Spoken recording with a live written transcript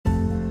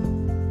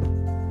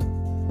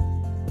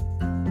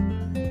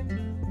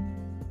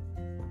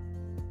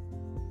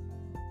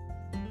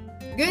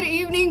Good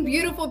evening,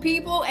 beautiful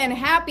people, and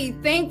happy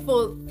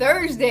Thankful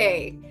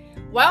Thursday.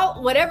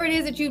 Well, whatever it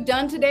is that you've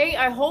done today,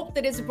 I hope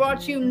that it's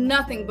brought you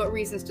nothing but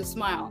reasons to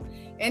smile.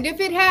 And if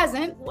it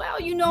hasn't,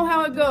 well, you know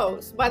how it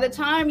goes. By the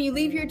time you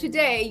leave here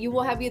today, you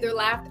will have either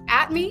laughed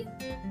at me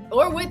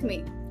or with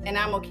me, and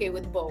I'm okay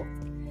with both.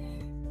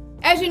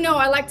 As you know,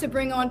 I like to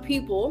bring on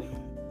people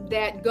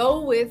that go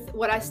with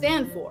what I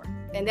stand for,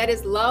 and that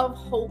is love,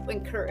 hope,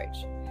 and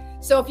courage.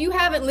 So if you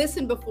haven't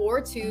listened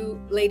before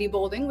to Lady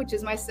Bolding, which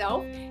is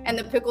myself, and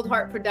the Pickled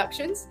Heart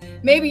Productions,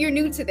 maybe you're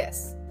new to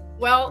this.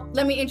 Well,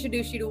 let me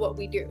introduce you to what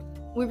we do.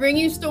 We bring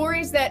you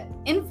stories that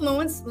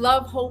influence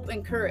love, hope,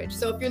 and courage.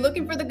 So if you're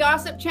looking for the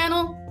gossip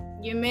channel,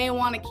 you may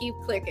want to keep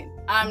clicking.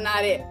 I'm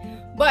not it.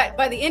 But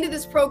by the end of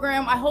this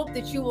program, I hope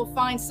that you will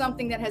find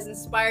something that has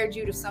inspired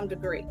you to some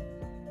degree.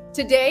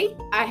 Today,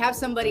 I have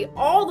somebody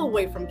all the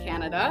way from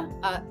Canada.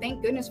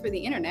 Thank goodness for the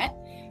internet.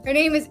 Her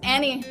name is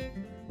Annie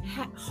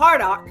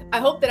Hardock. I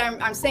hope that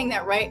I'm saying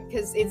that right,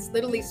 because it's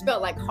literally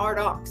spelled like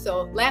Hardock.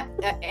 So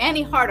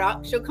Annie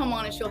Hardock, she'll come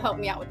on and she'll help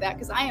me out with that,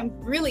 because I am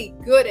really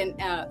good and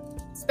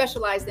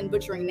specialized in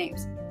butchering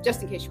names,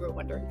 just in case you were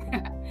wondering.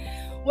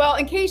 Well,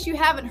 in case you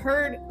haven't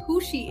heard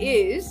who she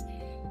is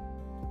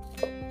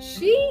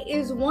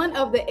one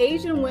of the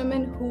Asian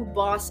women who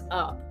boss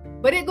up.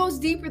 But it goes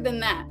deeper than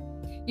that.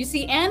 You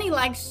see, Annie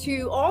likes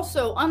to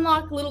also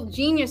unlock little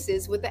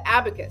geniuses with the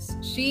abacus.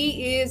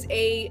 She is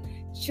a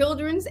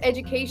children's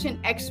education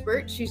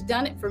expert. She's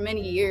done it for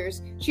many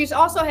years. She's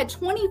also had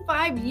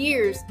 25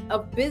 years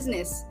of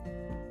business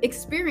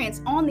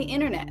experience on the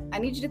internet. I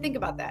need you to think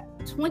about that.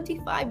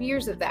 25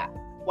 years of that.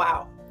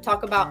 Wow.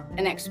 Talk about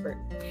an expert.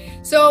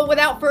 So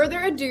without further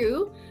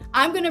ado,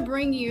 I'm going to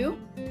bring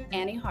you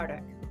Annie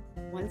Hardock.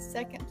 1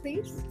 second,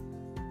 please.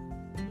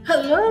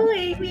 Hello,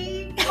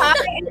 Amy. Hi,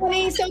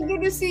 Annie. So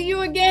good to see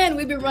you again.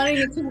 We've been running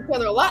into each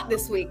other a lot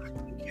this week.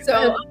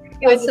 So thank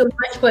you so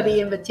much for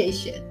the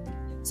invitation.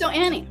 So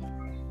Annie,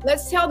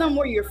 let's tell them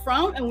where you're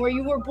from and where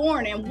you were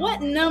born, and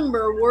what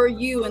number were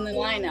you in the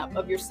lineup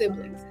of your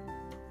siblings?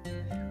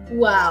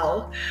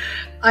 Wow.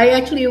 I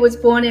actually was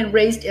born and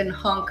raised in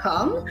Hong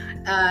Kong.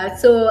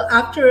 So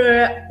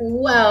after,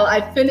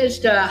 I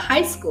finished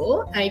high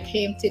school, I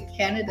came to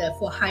Canada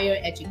for higher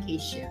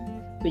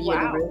education, for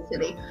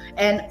university.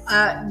 And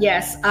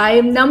yes, I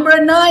am number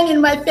 9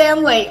 in my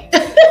family.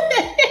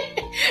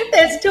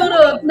 There's a total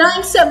of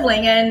 9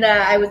 siblings, and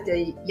I was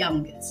the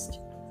youngest.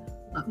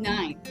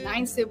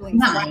 9 siblings.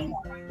 9.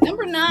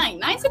 Number 9.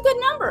 9's a good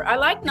number. I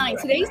like 9.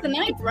 Today's the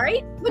 9th,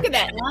 right? Look at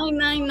that.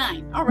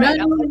 999. All right.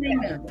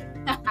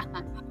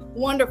 999.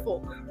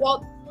 Wonderful.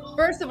 Well,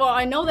 first of all,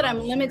 I know that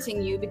I'm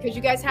limiting you, because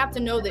you guys have to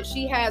know that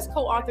she has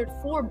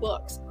co-authored 4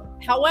 books.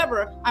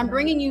 However, I'm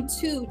bringing you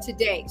 2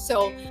 today.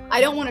 So I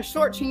don't want to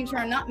shortchange her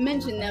and not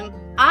mention them.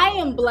 I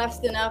am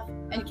blessed enough,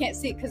 and you can't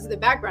see it because of the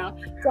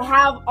background, to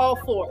have all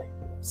 4.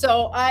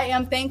 So I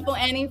am thankful,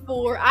 Annie,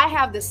 I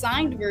have the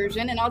signed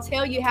version, and I'll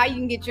tell you how you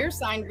can get your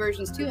signed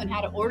versions too and how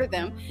to order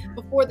them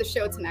before the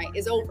show tonight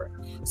is over.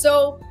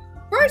 So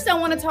first, I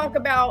want to talk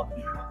about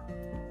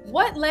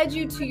what led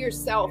you to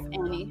yourself,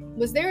 Annie.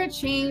 Was there a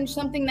change,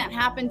 something that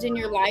happened in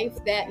your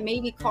life that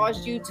maybe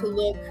caused you to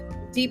look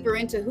deeper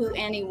into who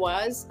Annie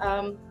was?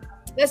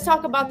 Let's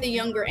talk about the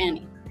younger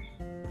Annie.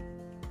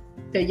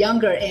 The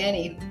younger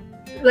Annie.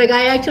 Like,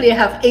 I actually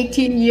have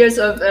 18 years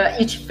of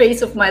each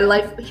phase of my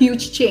life,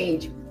 huge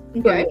change.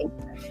 Okay.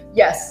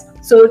 Yes.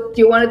 So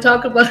do you want to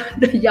talk about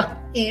the young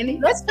Annie?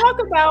 Let's talk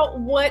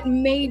about what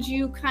made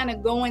you kind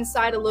of go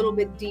inside a little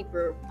bit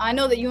deeper. I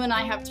know that you and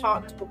I have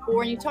talked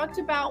before, and you talked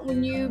about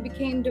when you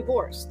became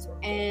divorced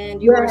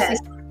and you were Yes.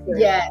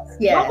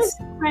 What was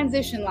the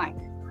transition like?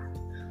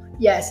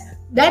 Yes.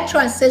 That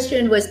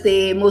transition was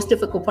the most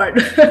difficult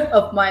part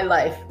of my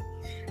life.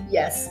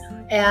 Yes.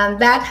 And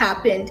that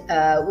happened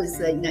was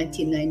like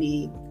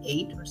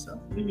 1998 or so.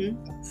 Mm-hmm.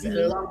 It's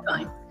a long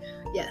time.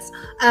 Yes.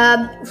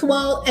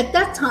 Well, at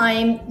that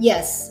time,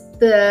 yes,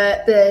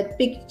 the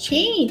big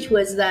change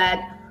was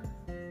that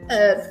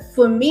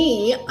for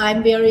me,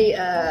 I'm very,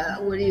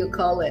 what do you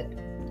call it?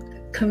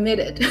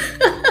 Committed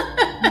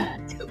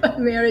to my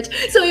marriage.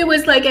 So it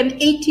was like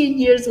an 18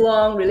 years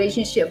long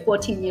relationship,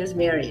 14 years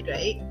married,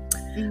 right?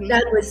 Mm-hmm.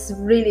 That was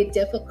really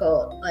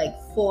difficult, like,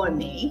 for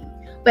me.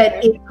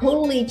 But it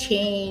totally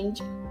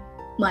changed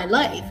my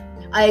life.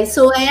 I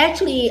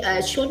actually,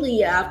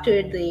 shortly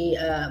after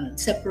the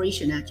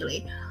separation,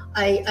 actually,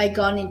 I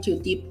got into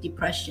deep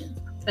depression,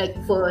 like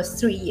for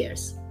 3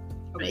 years,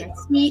 right?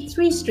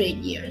 Three straight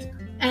years.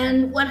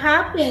 And what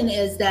happened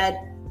is that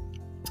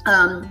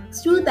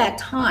through that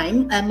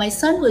time, my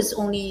son was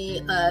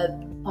only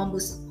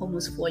almost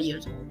 4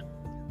 years old.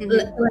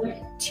 Mm-hmm.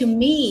 Like, to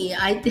me,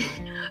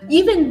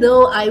 even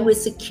though I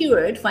was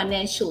secured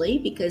financially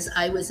because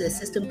I was a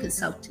system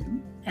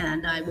consultant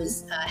and I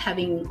was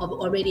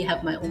already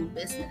have my own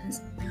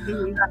business,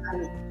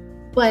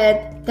 mm-hmm.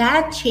 But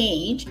that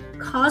change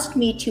caused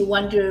me to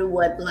wonder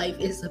what life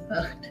is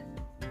about.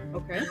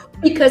 Okay.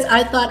 Because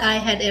I thought I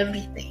had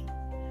everything,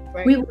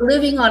 Right. We were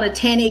living on a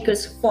 10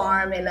 acres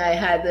farm, and I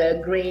had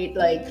a great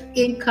like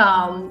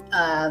income,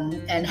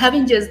 and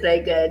having just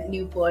like a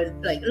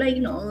newborn, like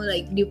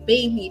new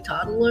baby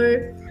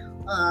toddler,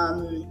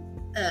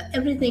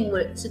 everything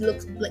looks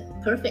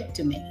like perfect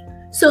to me.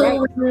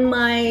 So when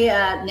my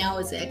now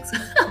his ex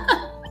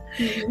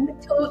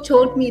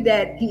told me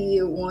that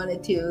he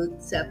wanted to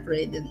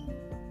separate and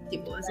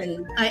divorce,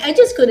 and I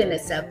just couldn't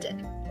accept it.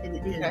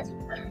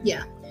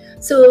 Yeah.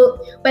 So,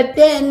 but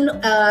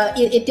then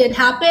it did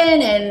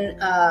happen,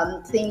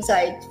 and things,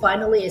 I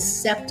finally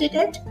accepted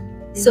it.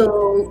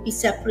 So we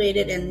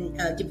separated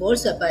and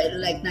divorced by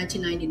like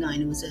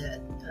 1999. It was a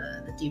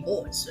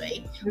divorce,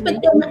 right?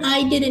 But then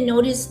I didn't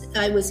notice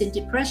I was in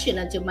depression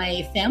until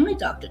my family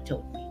doctor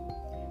told me.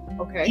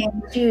 Okay.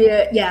 And she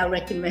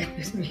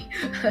recommended me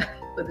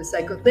for the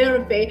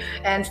psychotherapy,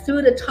 and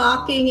through the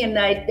talking, and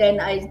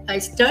I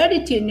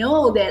started to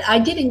know that I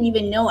didn't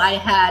even know I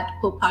had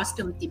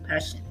postpartum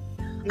depression.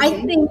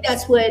 I think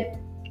that's what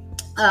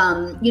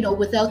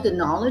without the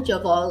knowledge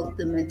of all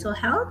the mental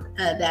health,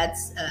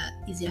 that's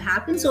easy to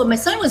happen. So my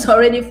son was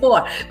already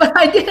 4, but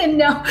I didn't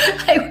know.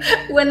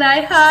 When I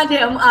had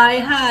him, I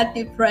had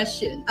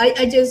depression.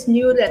 I just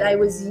knew that I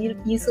was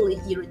easily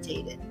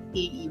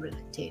being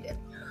irritated.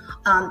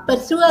 But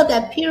throughout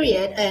that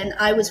period, and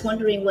I was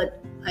wondering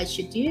what I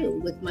should do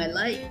with my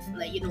life,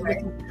 with my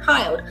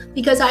child,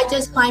 because I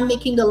just find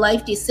making the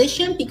life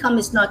decision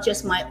it's not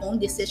just my own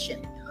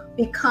decision.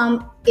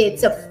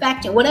 It's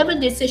affecting whatever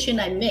decision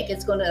I make,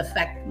 it's going to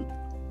affect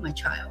my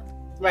child.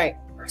 Right.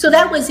 So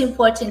that was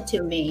important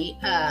to me,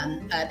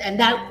 and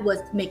that was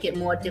make it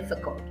more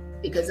difficult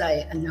because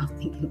I am now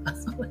thinking about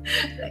someone.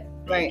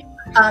 Right.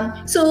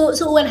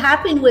 So what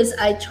happened was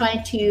I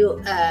tried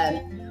to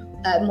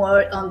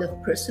more on the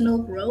personal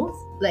growth,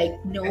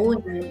 like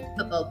knowing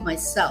about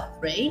myself,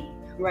 right?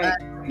 Right.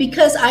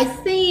 Because I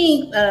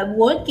think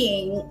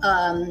working,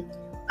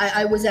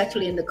 I was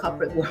actually in the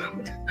corporate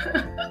world.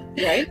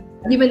 Right.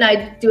 Even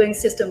I doing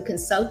system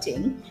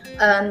consulting,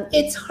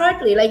 it's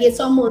hardly it's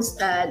almost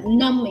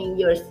numbing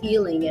your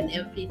feeling and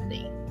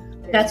everything.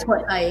 That's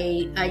what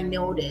I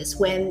noticed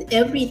when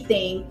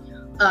everything,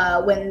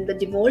 when the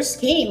divorce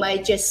came, I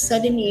just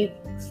suddenly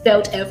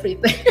felt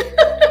everything.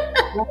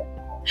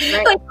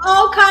 Right. Like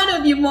all kind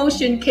of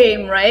emotion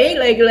came, right?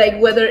 Like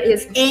whether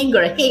it's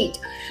anger, hate,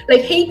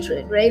 like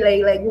hatred, right?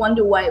 Like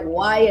wonder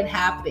why it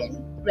happened.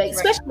 Right.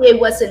 Especially it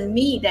wasn't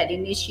me that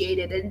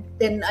initiated, and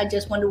then I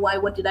just wonder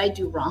what did I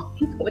do wrong?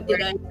 What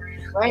did I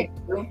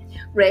do?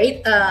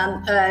 Right.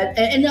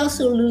 And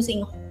also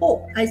losing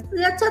hope.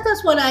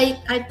 That's what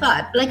I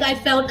thought. Like I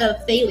felt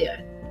a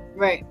failure.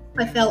 Right.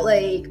 I felt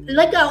like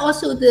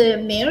also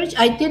the marriage.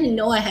 I didn't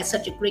know I had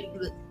such a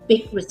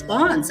big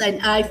response,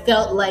 and I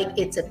felt like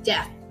it's a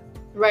death.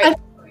 Right.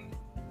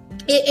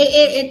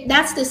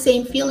 That's the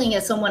same feeling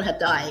as someone had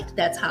died.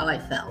 That's how I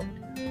felt.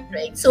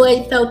 Right. So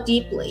I felt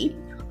deeply.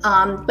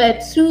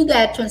 But through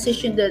that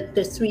transition,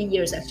 the 3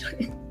 years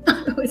actually,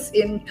 I was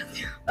in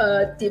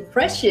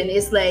depression.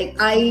 It's like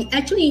I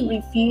actually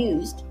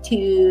refused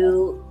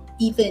to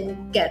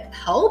even get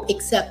help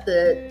except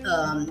the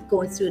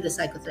going through the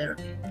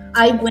psychotherapy.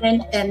 I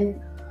went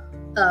and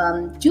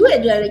do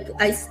it.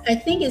 I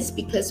think it's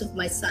because of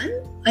my son.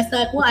 I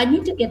thought, well, I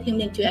need to get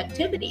him into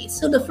activities.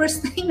 So the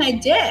first thing I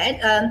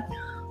did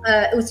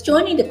was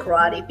joining the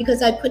karate,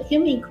 because I put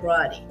him in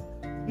karate.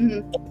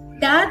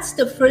 That's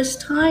the first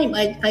time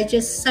I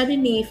just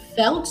suddenly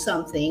felt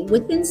something.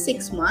 Within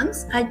 6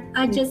 months,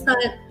 I just thought,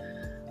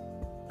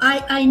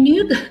 I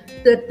knew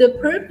the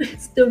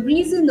purpose, the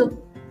reason of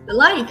the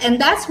life. And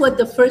that's what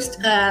the first,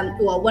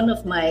 one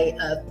of my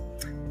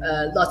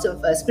lots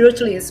of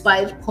spiritually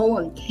inspired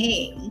poem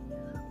came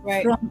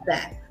from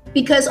that.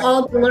 Because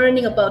all the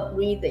learning about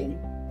breathing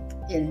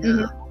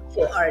in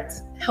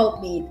arts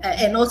helped me.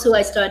 And also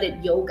I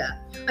started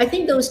yoga. I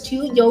think those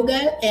two,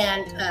 yoga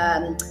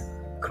and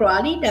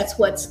karate, that's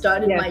what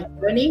started my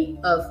journey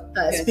of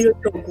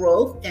spiritual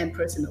growth and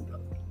personal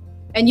growth.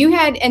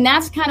 And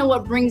that's kind of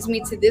what brings me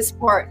to this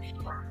part.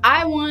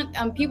 I want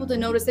people to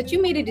notice that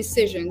you made a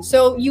decision.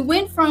 So you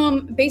went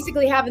from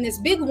basically having this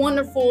big,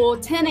 wonderful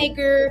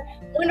 10-acre,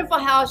 wonderful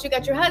house. You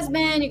got your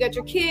husband, you got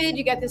your kid,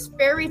 you got this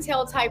fairy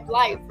tale type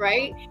life,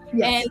 right?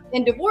 Yes.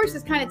 And divorce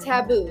is kind of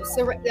taboo.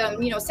 So,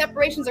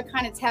 separations are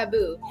kind of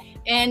taboo.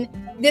 And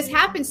this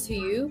happens to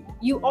you.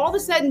 You all of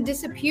a sudden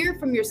disappear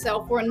from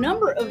yourself for a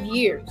number of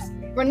years.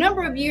 For a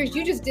number of years,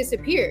 you just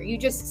disappear. You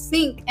just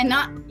sink and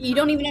you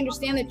don't even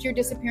understand that you're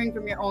disappearing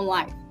from your own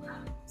life.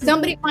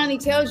 Somebody finally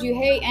tells you,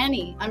 hey,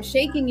 Annie, I'm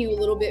shaking you a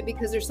little bit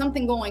because there's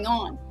something going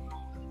on.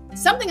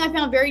 Something I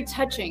found very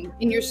touching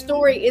in your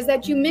story is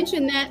that you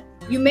mentioned that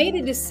you made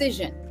a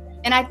decision.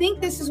 And I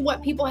think this is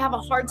what people have a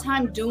hard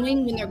time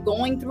doing when they're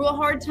going through a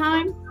hard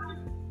time.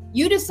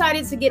 You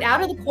decided to get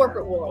out of the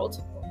corporate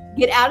world,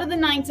 get out of the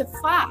 9 to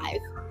 5.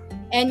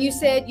 And you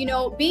said,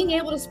 being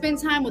able to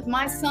spend time with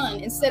my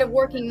son instead of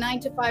working 9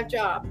 to 5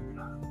 job,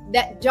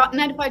 that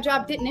 9 to 5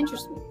 job didn't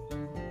interest me.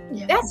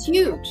 Yeah. That's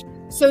huge.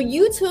 So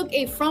you took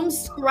a from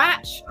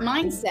scratch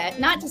mindset,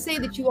 not to say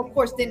that you, of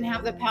course, didn't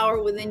have the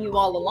power within you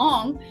all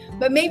along,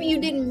 but maybe you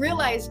didn't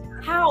realize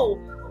how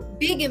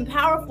big and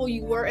powerful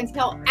you were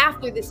until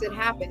after this had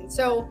happened.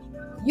 So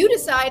you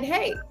decide,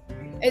 hey,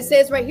 it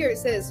says right here, it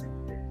says,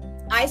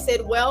 I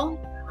said, well,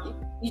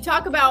 you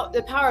talk about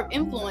the power of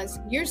influence.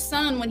 Your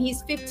son, when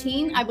he's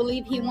 15, I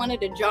believe he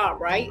wanted a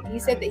job, right? He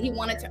said that he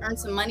wanted to earn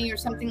some money or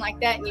something like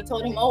that. And you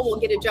told him, oh,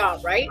 we'll get a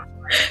job, right?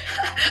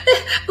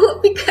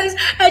 Because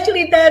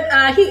actually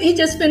that he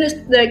just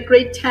finished the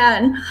grade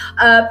 10,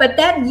 but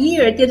that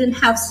year didn't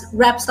have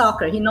rep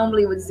soccer. He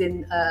normally was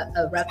in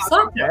rep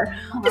soccer.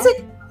 I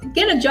said,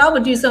 get a job or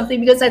do something,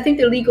 because I think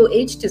the legal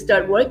age to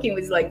start working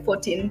was like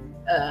 14.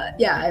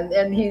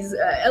 And he's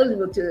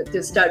eligible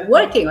to start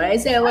working, right?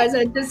 So I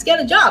said, just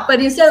get a job. But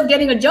instead of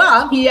getting a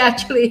job, he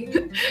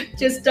actually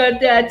just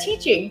started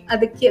teaching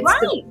other kids.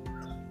 Right.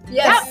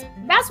 Yes.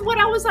 That's what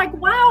I was like,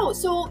 wow.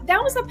 So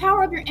that was the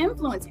power of your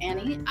influence,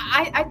 Annie.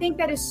 I think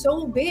that is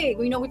so big.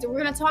 You know, we're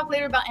going to talk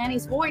later about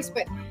Annie's voice,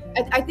 but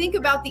I think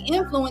about the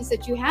influence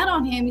that you had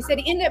on him. He said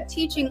he ended up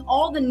teaching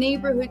all the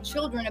neighborhood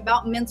children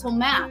about mental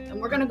math.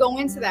 And we're going to go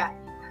into that.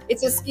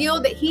 It's a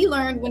skill that he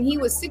learned when he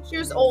was 6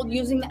 years old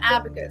using the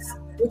abacus,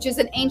 which is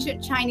an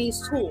ancient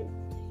Chinese tool.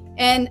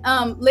 And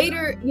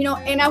later, you know,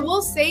 and I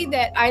will say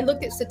that I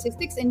looked at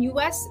statistics, and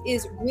US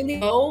is really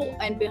low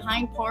and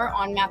behind par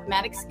on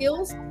mathematics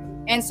skills.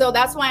 And so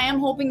that's why I am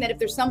hoping that if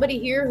there's somebody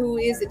here who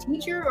is a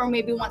teacher or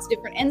maybe wants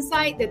different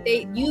insight, that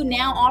you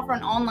now offer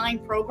an online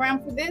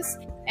program for this.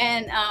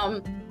 And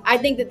I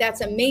think that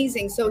that's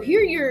amazing. So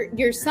here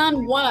your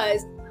son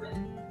was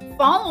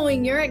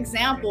following your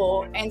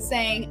example and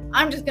saying,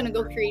 I'm just going to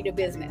go create a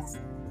business.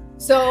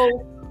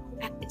 So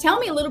tell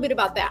me a little bit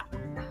about that.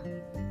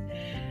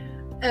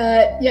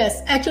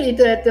 Yes, actually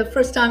the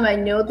first time I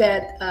know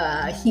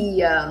that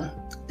he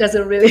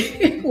doesn't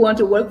really want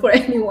to work for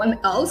anyone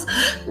else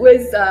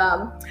was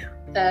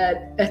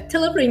a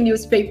telephone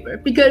newspaper,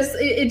 because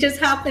it just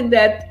happened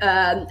that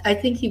I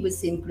think he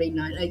was in grade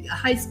 9, like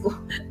high school,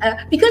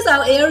 because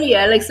our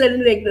area, like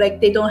suddenly, like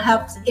they don't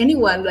have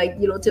anyone, like,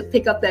 you know, to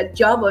pick up that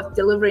job of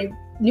delivering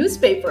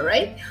newspaper,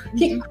 right?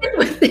 He quit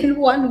within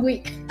 1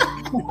 week.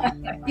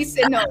 He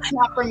said, no, it's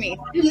not for me.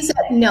 He said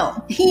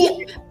no.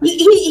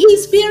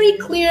 He's very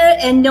clear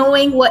and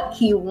knowing what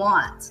he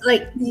wants,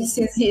 like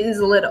since he is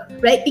little,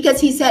 right? Because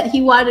he said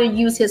he wanted to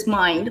use his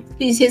mind,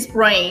 his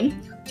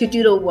brain to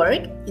do the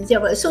work.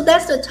 So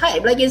that's the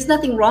type. Like, there's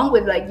nothing wrong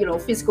with, like, you know,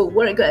 physical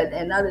work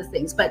and other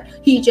things, but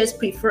he just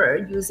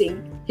preferred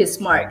using his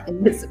smart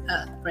and his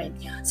brain.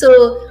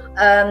 So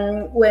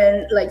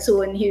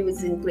when he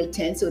was in grade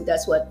 10, so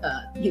that's what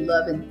he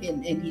loved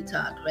and he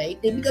taught, right?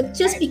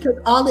 Because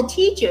all the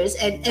teachers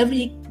at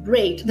every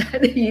grade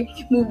that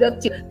he moved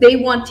up to, they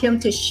want him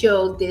to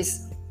show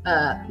this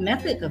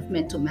method of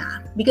mental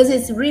math, because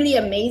it's really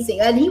amazing.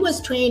 And he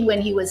was trained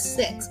when he was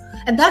 6,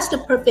 and that's the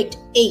perfect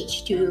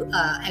age to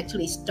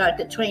actually start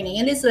the training.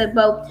 And it's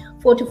about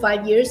 4 to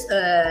 5 years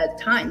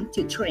time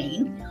to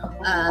train.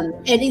 And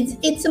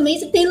it's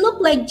amazing. They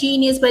look like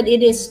genius, but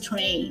it is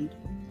trained,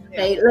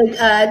 right?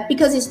 Like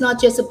because it's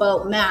not just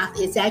about math.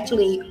 It's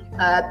actually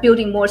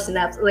building more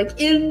synapses, like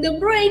in the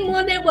brain,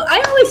 more network. I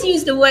always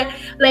use the word,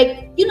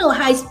 like, you know,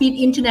 high-speed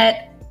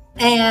internet.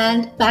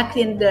 And back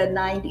in the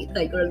 90s,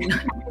 like early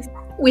 90s,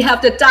 we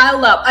have the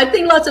dial-up. I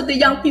think lots of the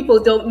young people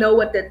don't know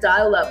what the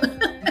dial-up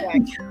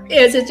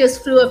is. It's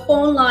just through a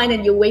phone line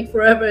and you wait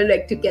forever,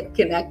 like, to get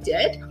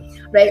connected,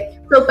 right?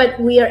 So, but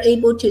we are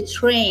able to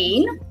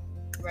train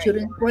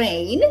children's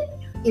brain.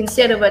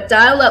 Instead of a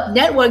dial-up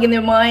network in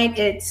their mind,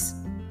 it's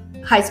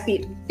high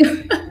speed.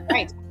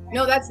 Right.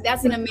 No,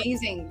 that's an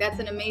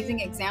amazing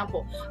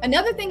example.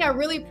 Another thing I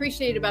really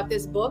appreciate about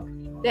this book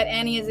that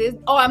Annie is,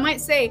 I might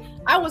say,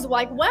 I was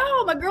like,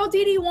 wow, my girl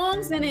Dee Dee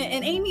Wong's in it,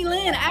 and Amy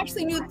Lynn. I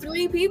actually knew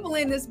 3 people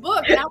in this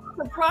book, and I was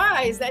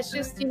surprised. That's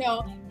just, you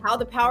know, how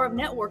the power of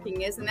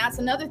networking is, and that's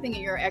another thing that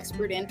you're an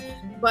expert in.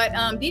 But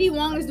Dee Dee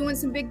Wong is doing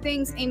some big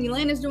things. Amy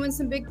Lynn is doing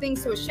some big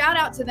things. So a shout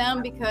out to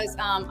them, because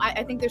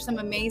I think there's some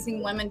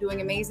amazing women doing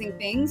amazing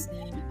things.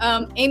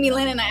 Amy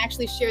Lynn and I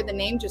actually shared the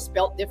name, just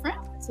spelt different.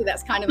 So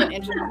that's kind of an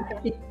interesting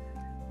thing.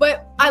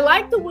 But I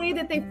like the way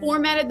that they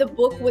formatted the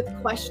book with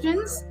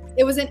questions.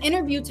 It was an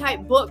interview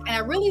type book, and I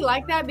really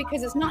like that,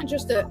 because it's not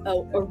just a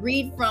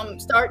read from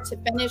start to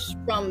finish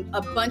from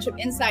a bunch of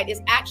insight.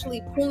 It's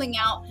actually pulling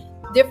out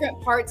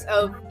different parts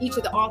of each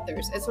of the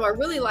authors, and so I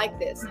really like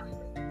this.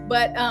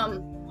 But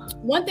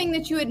one thing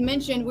that you had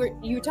mentioned,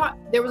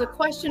 there was a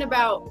question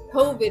about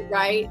COVID,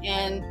 right,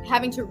 and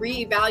having to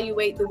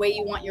reevaluate the way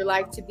you want your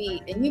life to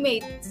be, and you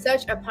made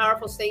such a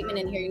powerful statement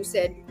in here. You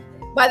said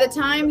by the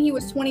time he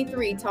was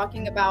 23,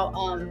 talking about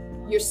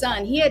your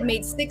son, he had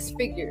made 6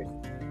 figures.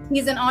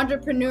 He's an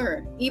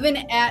entrepreneur. Even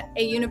at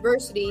a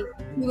university,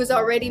 he was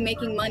already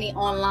making money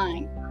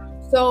online.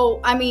 So,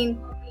 I mean,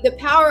 the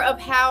power of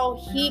how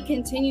he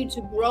continued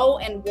to grow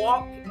and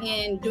walk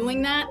in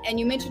doing that. And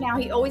you mentioned how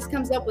he always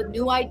comes up with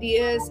new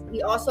ideas.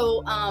 He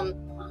also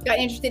got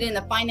interested in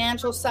the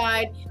financial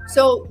side.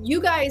 So you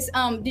guys,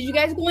 did you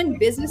guys go in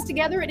business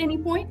together at any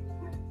point?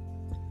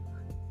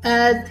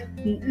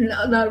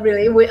 No, not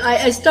really.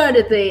 I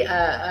started the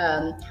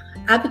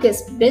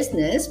abacus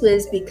business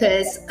was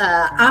because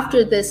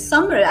after the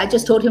summer, I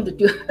just told him to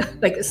do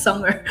like a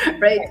summer,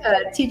 right,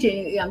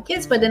 teaching young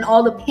kids. But then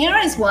all the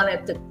parents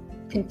wanted to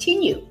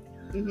continue.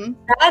 Mm-hmm.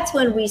 That's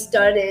when we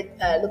started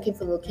looking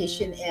for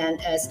location and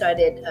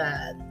started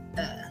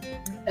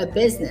a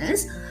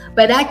business.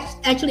 But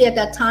actually, at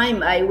that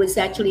time, I was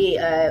actually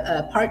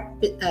a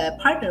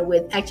partner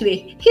with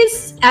actually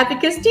his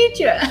abacus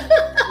teacher.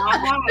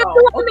 Wow.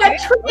 That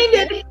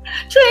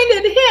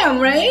trained him,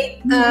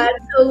 right?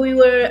 Mm-hmm. So we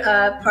were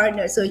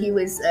partners. So he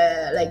was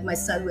like my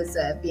son was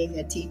being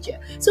a teacher.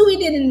 So we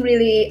didn't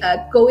really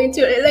go into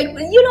it. Like,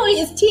 you know,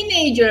 he's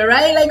teenager,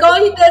 right? Like all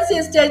he does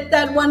is just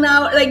that 1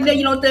 hour, like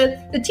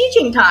the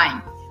teaching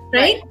time,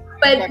 right?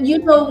 But you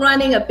know,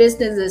 running a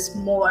business is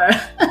more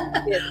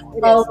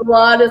a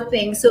lot of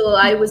things. So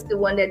I was the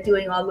one that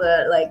doing all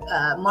the like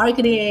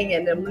marketing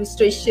and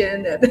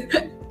administration and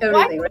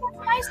everything. Right?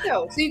 That's nice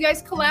though. So you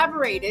guys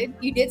collaborated.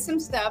 You did some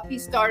stuff. He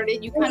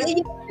started. You kind of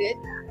did.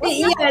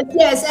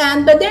 Yes,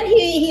 and but then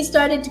he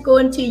started to go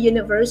into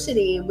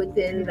university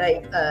within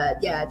like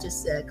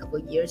just a couple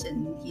of years,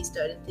 and he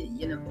started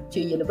to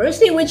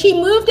university, which he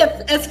moved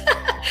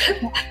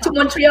to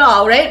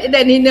Montreal, right? And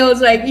then he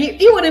knows like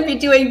he wouldn't be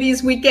doing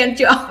these weekend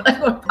jobs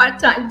or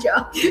part-time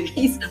job.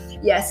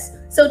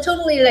 So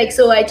totally like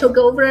so I took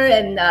over,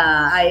 and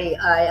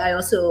I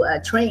also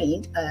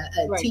trained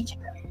a teacher,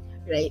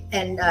 right?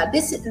 And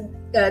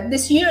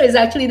this year is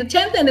actually the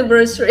 10th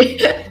anniversary.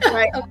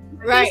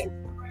 Right.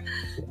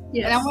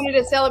 Yes. And I wanted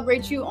to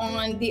celebrate you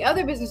on the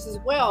other business as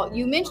well.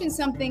 You mentioned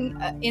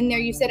something in there.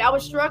 You said, I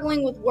was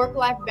struggling with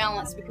work-life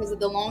balance because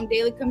of the long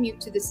daily commute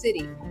to the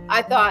city.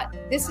 I thought,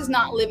 this is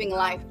not living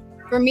life.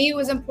 For me, it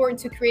was important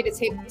to create a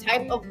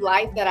type of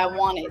life that I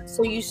wanted.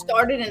 So you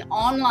started an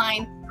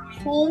online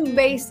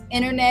home-based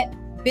internet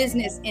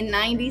business in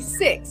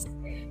 '96.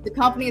 The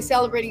company is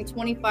celebrating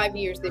 25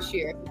 years this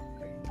year.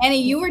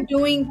 Annie, you were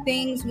doing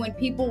things when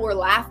people were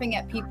laughing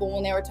at people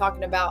when they were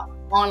talking about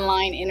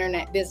online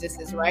internet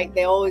businesses, right?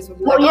 They always would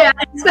be like,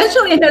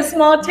 especially in a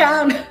small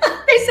town.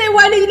 They say,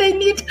 why do they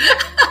need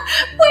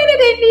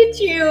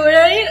you,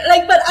 right?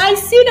 Like, but I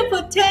see the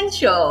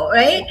potential,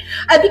 right?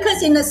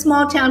 Because in a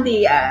small town,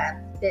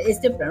 it's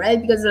different,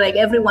 right? Because like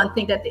everyone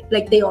think that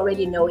they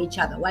already know each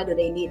other. Why do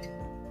they need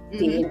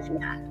the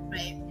internet,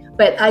 right?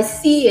 But I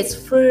see it's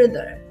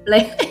further.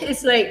 Like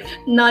it's like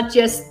not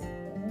just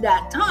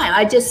that time.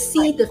 I just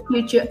see the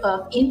future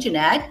of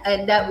internet,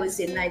 and that was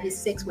in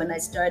 '96 when I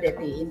started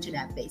the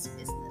internet-based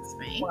business,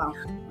 right? Wow.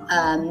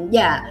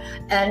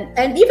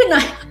 And even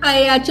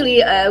I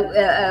actually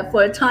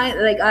for a time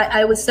like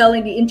I was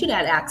selling the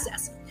internet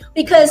access,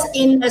 because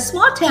in a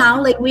small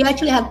town like we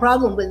actually had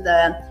problem with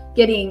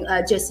getting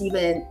just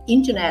even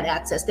internet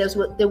access.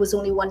 There was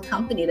only one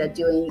company that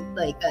doing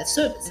like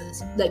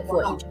services like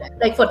for internet,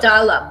 like for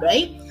dial-up,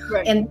 right?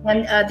 Right. And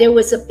there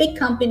was a big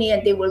company,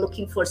 and they were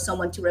looking for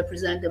someone to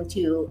represent them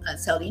to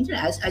sell the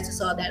internet. I just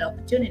saw that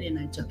opportunity and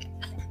I took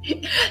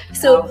it.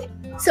 So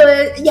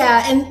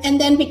and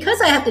then because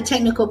I have the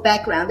technical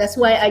background, that's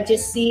why I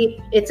just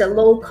see it's a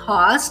low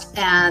cost,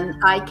 and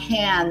I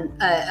can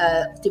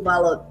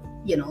develop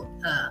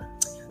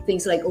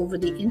things like over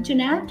the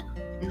internet.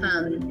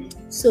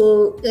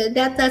 So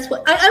that's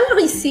what I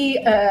really see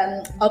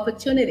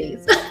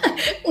opportunities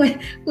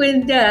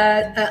when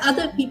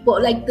other people,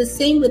 like the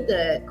same with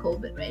the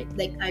COVID, right?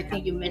 Like I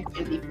think you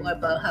mentioned before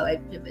about how I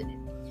pivoted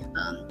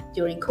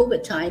during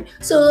COVID time.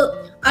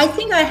 So I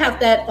think I have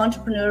that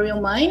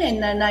entrepreneurial mind,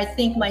 and then I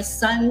think my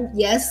son,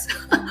 yes,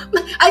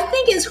 I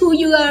think is who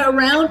you are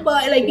around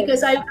by, like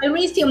because I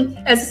raised him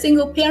as a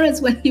single parent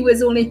when he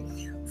was only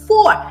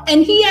 4,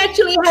 and he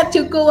actually had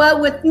to go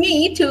out with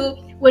me to.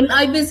 When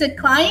I visit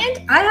client,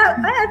 I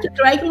have to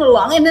drag him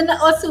along. And then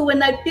also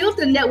when I built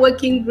a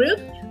networking group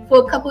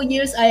for a couple of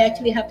years, I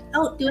actually have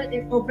to do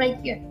it right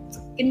here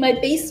in my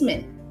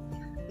basement.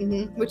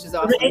 Which is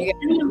awesome.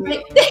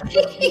 Right.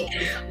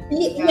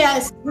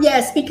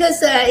 Yes, because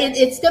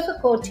it's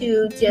difficult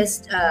to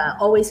just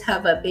always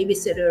have a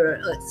babysitter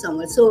or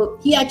someone. So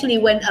he actually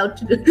went out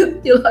to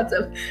do lots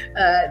of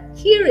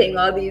hearing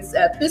all these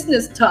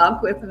business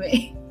talk with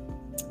me.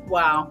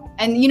 Wow.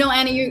 And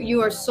Annie,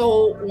 you are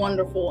so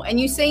wonderful. And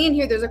you say in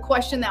here, there's a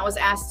question that was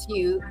asked to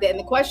you. And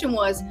the question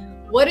was,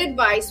 what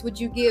advice would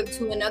you give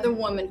to another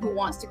woman who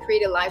wants to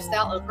create a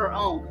lifestyle of her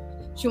own?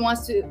 She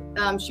wants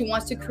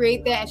to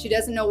create that, and she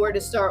doesn't know where to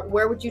start.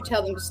 Where would you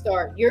tell them to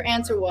start? Your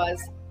answer was,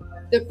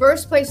 the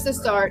first place to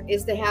start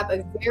is to have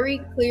a very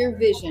clear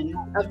vision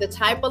of the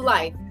type of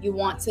life you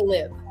want to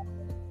live.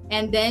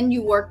 And then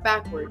you work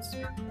backwards.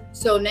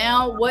 So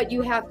now what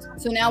you have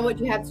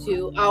to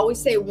do, I always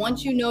say,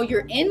 once you know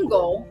your end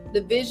goal,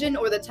 the vision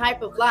or the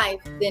type of life,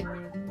 then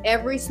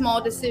every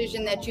small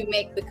decision that you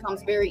make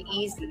becomes very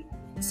easy.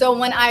 So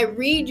when I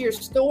read your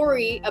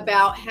story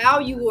about how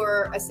you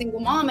were a single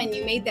mom and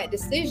you made that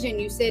decision,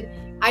 you said,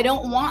 I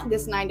don't want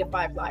this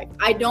 9-to-5 life.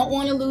 I don't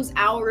want to lose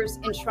hours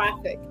in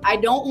traffic. I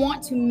don't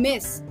want to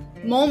miss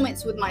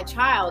moments with my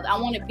child. I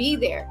want to be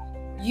there.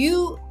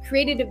 You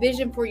created a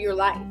vision for your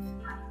life.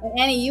 And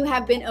Annie, you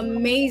have been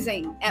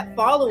amazing at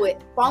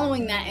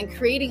following that and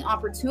creating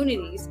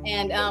opportunities.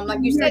 And like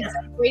you said,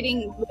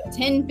 creating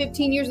 10,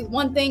 15 years with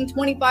one thing,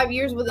 25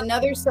 years with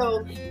another.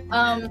 So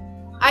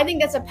I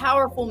think that's a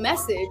powerful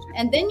message.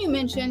 And then you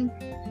mentioned,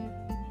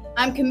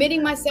 I'm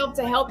committing myself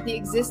to help the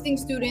existing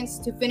students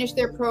to finish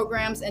their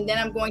programs, and then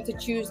I'm going to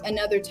choose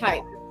another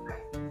type.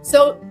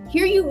 So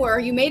here you were,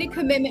 you made a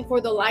commitment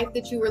for the life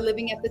that you were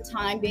living at the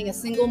time, being a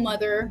single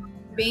mother,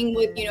 being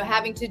with,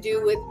 having to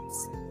do with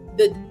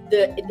the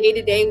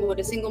day-to-day, what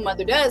a single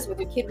mother does with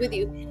your kid with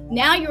you.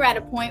 Now you're at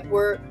a point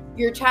where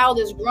your child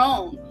is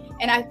grown.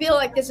 And I feel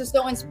like this is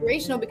so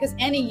inspirational because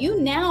Annie, you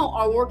now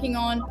are working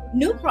on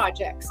new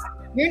projects.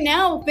 You're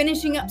now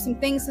finishing up some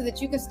things so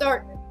that you can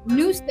start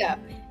new stuff.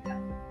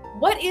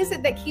 What is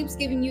it that keeps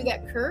giving you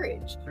that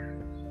courage?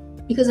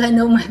 Because I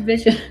know my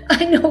vision.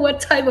 I know what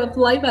type of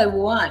life I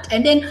want.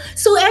 And then,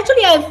 so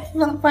actually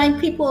I find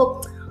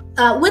people,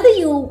 whether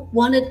you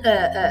wanted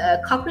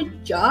a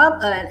corporate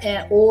job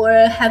or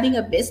having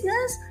a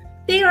business,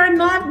 they are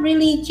not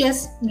really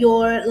just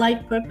your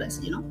life purpose,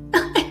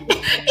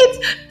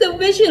 It's the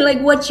vision, like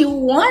what you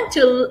want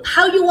to,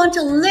 how you want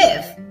to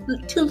live,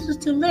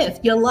 to live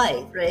your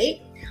life,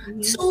 right?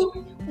 Mm-hmm.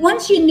 So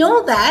once you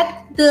know that,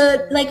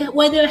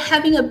 whether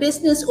having a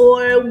business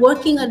or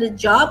working at a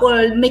job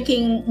or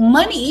making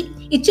money,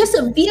 it's just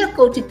a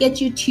vehicle to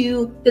get you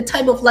to the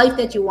type of life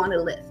that you want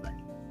to live,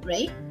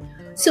 right?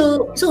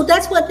 So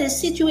that's what the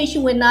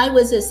situation when I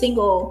was a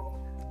single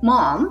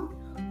mom,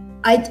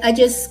 I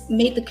just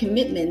made the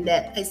commitment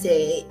that I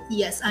say,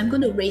 yes, I'm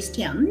going to raise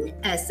him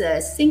as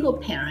a single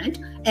parent,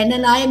 and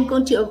then I am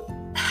going to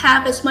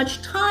have as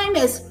much time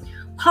as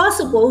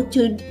possible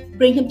to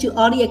bring him to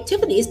all the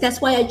activities.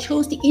 That's why I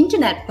chose the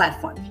internet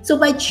platform. So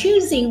by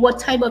choosing what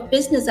type of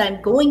business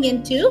I'm going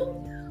into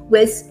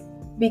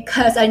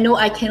because I know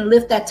I can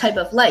live that type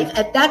of life.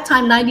 At that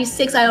time,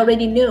 96, I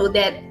already knew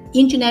that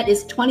internet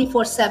is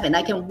 24/7.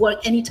 I can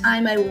work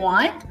anytime I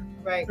want.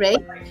 Right.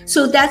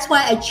 So that's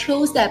why I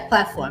chose that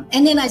platform.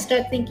 And then I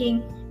start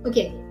thinking,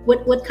 okay,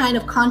 what kind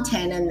of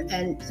content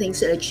and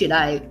things should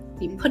I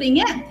be putting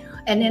in?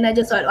 And then I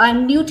just thought,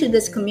 I'm new to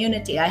this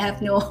community. I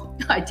have no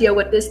idea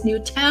what this new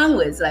town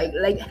was like.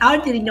 Like, how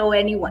did he know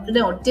anyone?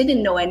 No,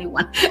 didn't know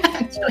anyone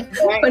actually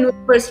when we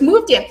first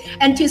moved here.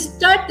 And to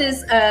start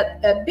this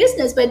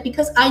business, but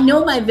because I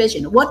know my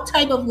vision, what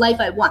type of life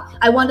I want.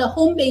 I want a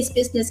home-based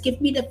business, give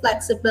me the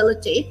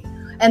flexibility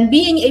and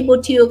being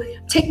able to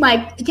take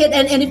my kid.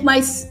 And if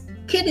my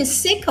kid is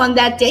sick on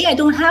that day, I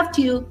don't have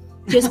to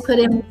just put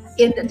him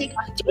in the thing.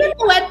 Do you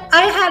know what?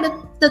 I had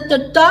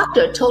the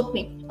doctor told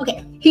me,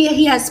 okay,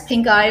 he has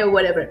pink eye or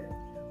whatever.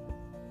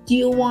 Do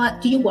you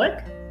work?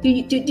 Do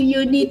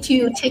you need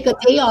to take a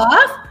day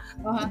off?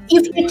 Uh-huh.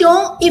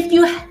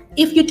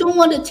 If you don't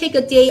want to take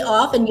a day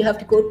off and you have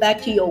to go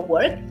back to your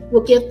work,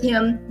 we'll give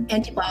him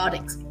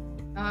antibiotics.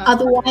 Uh-huh.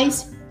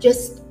 Otherwise,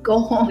 just go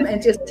home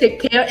and just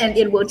take care, and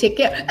it will take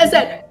care. I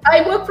said,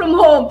 I work from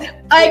home.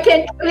 I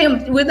can do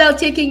him without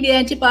taking the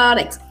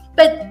antibiotics.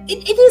 But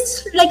it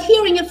is like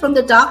hearing it from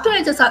the doctor.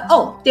 I just thought,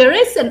 oh, there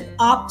is an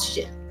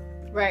option.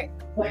 Right.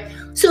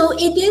 So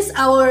it is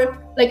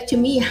to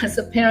me as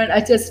a parent,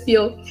 I just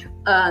feel,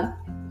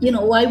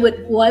 why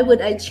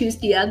would I choose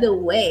the other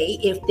way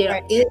if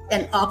there is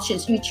an option?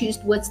 You choose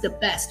what's the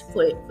best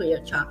for your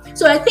child.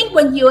 So I think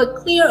when you are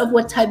clear of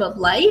what type of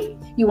life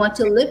you want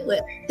to live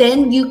with,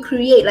 then you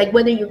create, like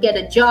whether you get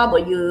a job or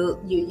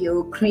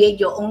you create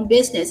your own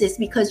business, it's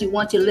because you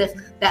want to live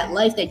that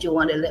life that you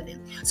want to live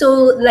in. So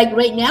like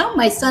right now,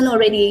 my son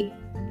already,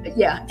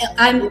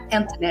 I'm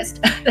empty nest.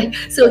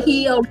 So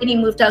he already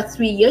moved out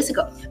 3 years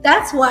ago.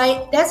 That's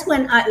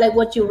when I like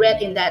what you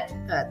read in that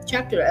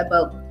chapter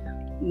about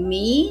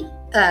me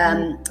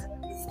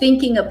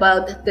thinking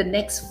about the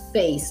next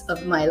phase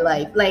of my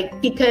life. Like,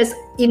 because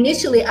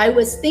initially I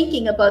was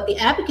thinking about the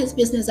abacus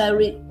business. I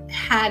already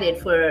had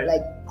it for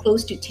like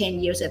close to 10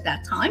 years at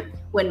that time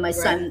when my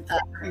son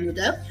moved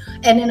up.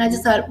 And then I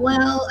just thought,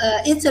 well,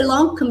 it's a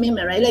long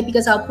commitment, right? Like,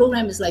 because our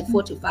program is like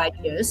 4 to 5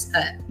 years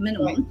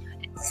minimum.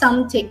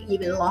 Some take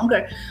even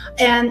longer.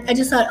 And I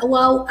just thought,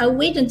 well, I'll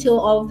wait until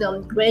all of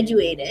them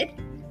graduated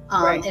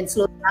and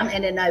slow down,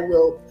 and then I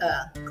will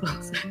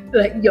close.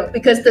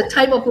 Because the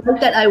type of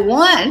work that I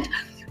want,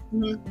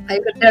 I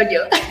will tell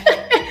you,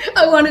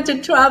 I wanted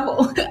to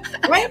travel.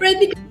 Right?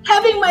 Because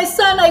having my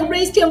son, I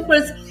raised him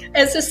first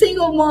as a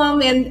single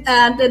mom, and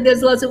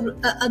there's lots of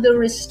other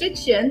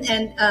restrictions,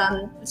 and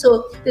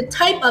so the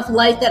type of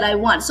life that I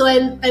want. So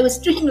I was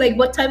thinking like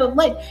what type of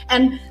life,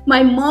 and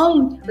my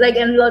mom,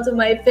 and lots of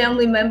my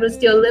family members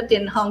still lived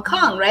in Hong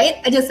Kong, right?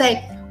 I just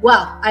say,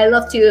 wow, I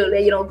love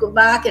to go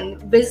back and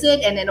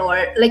visit, and then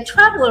or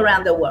travel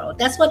around the world.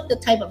 That's what the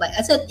type of life.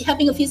 I said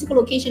having a physical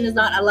location is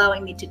not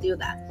allowing me to do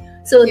that.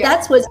 So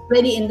that's what's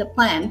already in the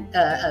plan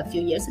a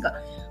few years ago.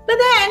 But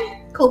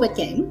then COVID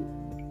came.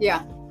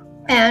 Yeah.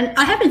 And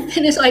I haven't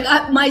finished.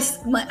 My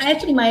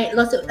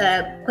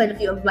quite a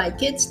few of my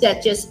kids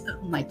that just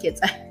my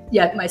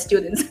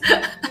students,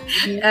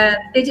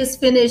 they just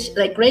finished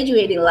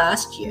graduating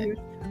last year.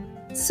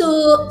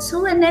 So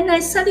and then I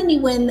suddenly,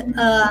 when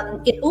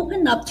it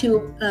opened up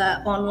to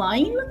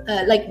online,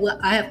 like, well,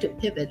 I have to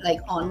pivot, like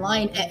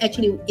online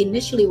actually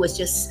initially was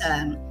just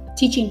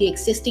teaching the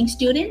existing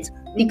students,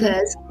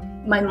 because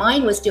my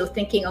mind was still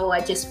thinking, oh,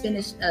 I just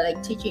finished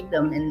like teaching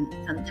them and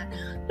that.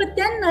 But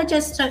then I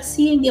just start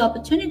seeing the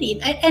opportunity,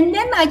 and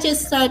then I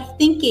just start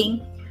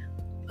thinking,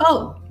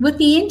 oh, with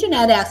the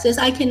internet access,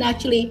 I can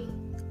actually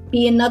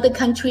be in another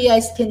country.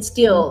 I can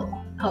still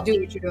help do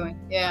what you're doing.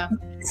 Yeah.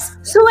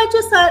 So I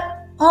just thought,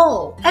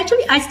 oh,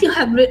 actually, I still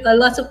have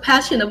lots of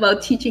passion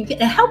about teaching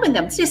and helping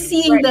them, just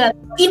seeing the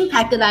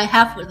impact that I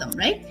have for them,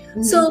 right?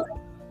 So,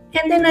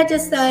 and then I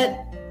just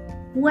thought,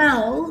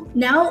 well,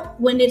 now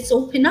when it's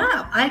open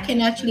up, I can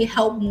actually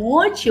help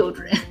more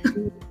children,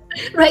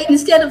 right?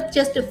 Instead of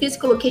just a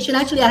physical location.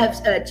 Actually, I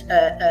have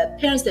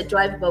parents that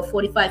drive about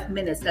 45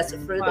 minutes. That's the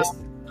furthest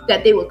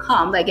that they will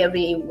come, like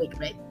every week,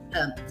 right?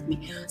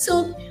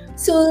 So,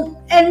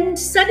 and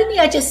suddenly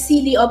I just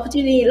see the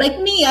opportunity. Like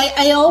me,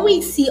 I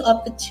always see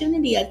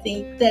opportunity. I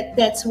think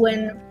that's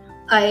when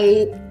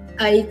I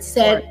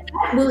said,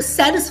 will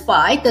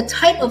satisfy the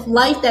type of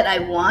life that I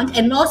want,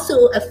 and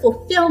also a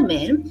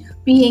fulfillment,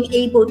 being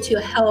able to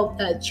help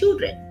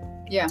children.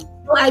 Yeah. So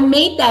I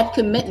made that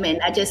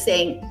commitment. I just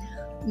saying,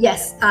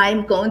 yes,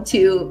 I'm going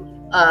to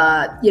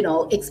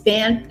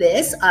expand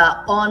this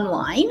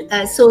online.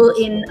 So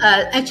in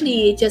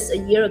actually just a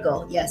year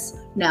ago, yes,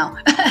 now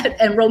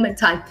enrollment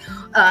time,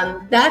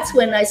 that's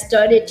when I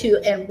started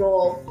to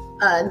enroll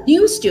a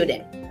new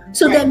student.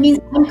 So that means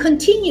I'm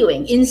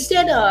continuing,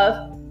 instead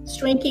of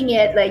shrinking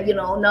it, like,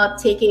 not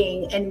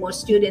taking any more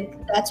students.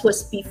 That's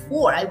what's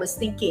before. I was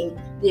thinking,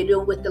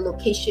 with the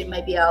location,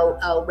 maybe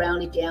I'll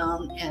round it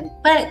down,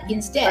 but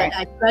instead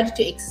I tried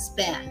to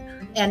expand.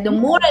 And the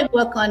more I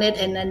work on it,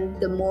 and then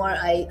the more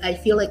I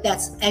feel like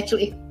that's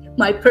actually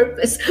my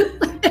purpose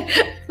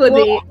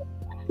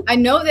I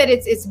know that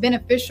it's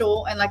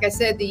beneficial, and like I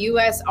said, the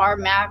U.S. our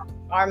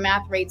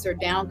math rates are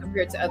down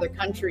compared to other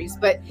countries.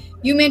 But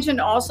you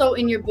mentioned also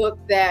in your book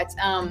that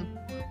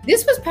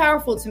this was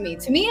powerful to me.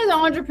 To me, as an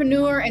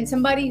entrepreneur and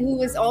somebody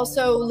who is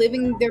also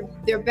living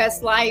their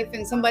best life,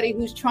 and somebody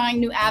who's trying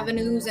new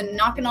avenues and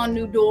knocking on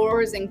new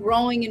doors and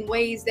growing in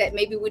ways that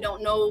maybe we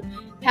don't know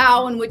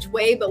how and which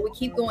way, but we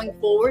keep going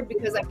forward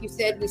because, like you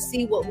said, we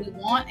see what we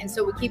want, and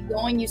so we keep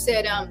going. You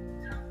said,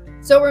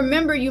 so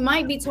remember, you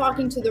might be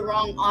talking to the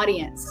wrong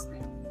audience.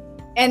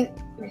 And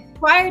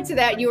prior to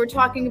that, you were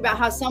talking about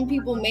how some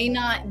people may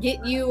not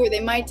get you, or they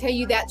might tell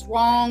you that's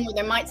wrong, or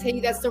they might tell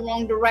you that's the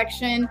wrong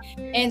direction.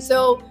 And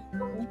so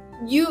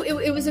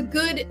it was a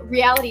good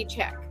reality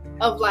check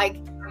of like,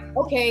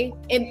 okay,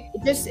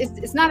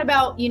 it's not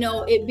about,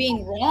 it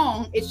being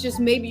wrong. It's just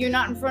maybe you're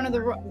not in front of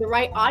the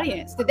right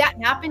audience. Did that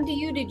happen to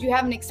you? Did you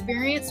have an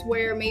experience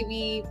where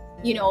maybe,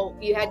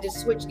 you had to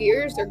switch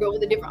gears or go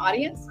with a different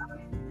audience?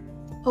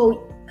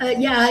 Oh,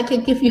 yeah, I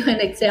can give you an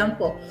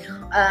example.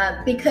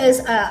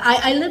 Because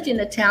I lived in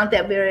a town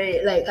that very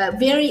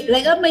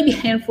maybe a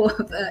handful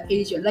of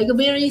Asian, like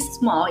very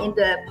small in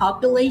the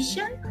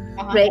population,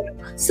 right?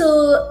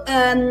 So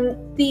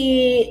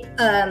the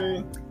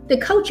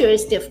culture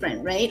is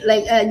different, right?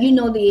 Like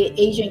the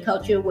Asian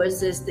culture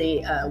versus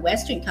the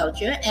Western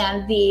culture,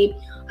 and the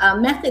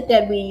method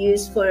that we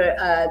use for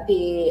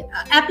the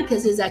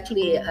abacus is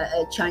actually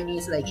a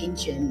Chinese, like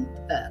ancient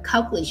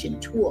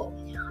calculation tool.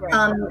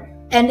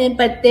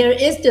 But there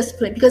is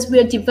discipline because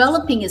we're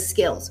developing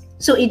skills,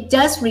 so it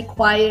does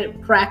require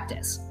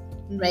practice,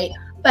 right?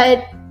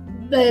 But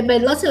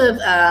lots of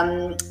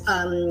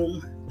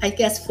I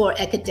guess for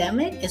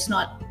academic, it's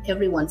not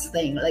everyone's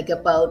thing, like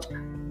about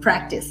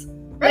practice,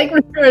 like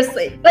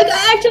rehearsing. Like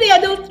I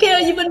don't care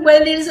even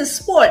when it is a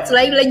sports.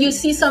 Like you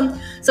see some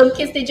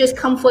kids, they just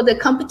come for the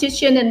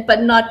competition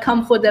but not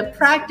come for the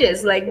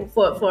practice, like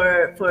for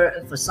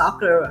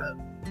soccer,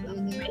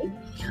 right?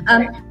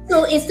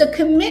 So it's the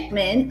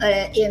commitment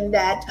in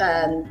that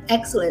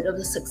excellence of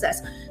the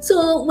success.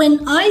 So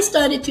when I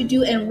started to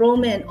do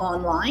enrollment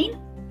online,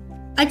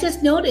 I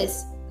just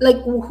noticed like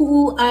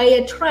who I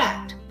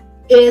attract.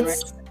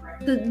 It's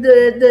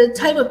the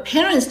type of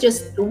parents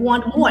just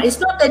want more. It's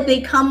not that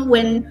they come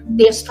when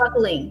they're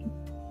struggling.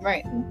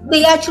 Right.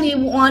 They actually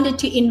wanted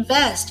to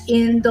invest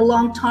in the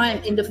long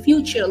time, in the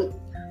future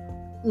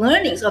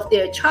learnings of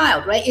their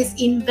child, right? It's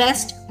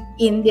invest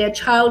in their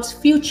child's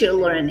future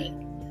learning.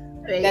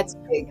 Right? That's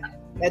big.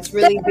 That's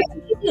really big.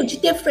 Huge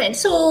difference.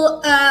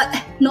 So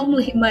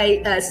normally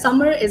my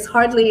summer is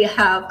hardly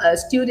have a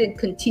student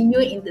continue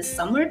in the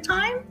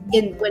summertime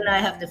when I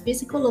have the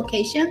physical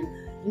location.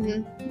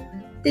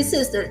 This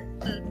is the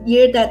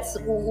year that's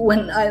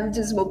when I'm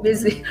just more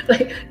busy,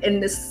 like in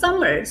the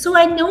summer. So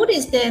I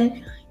noticed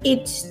then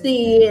it's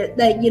the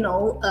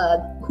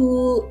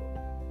who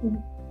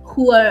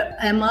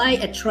am I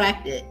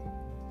attracted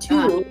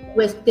to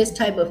with this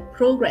type of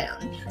program.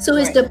 So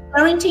it's the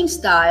parenting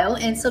style,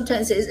 and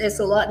sometimes it's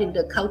a lot in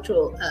the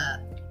cultural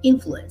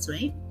influence,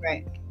 right?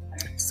 Right.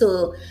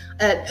 So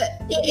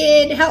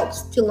it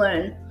helps to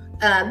learn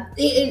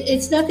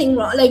it's nothing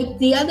wrong. Like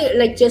the other,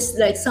 like just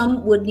like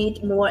some would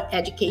need more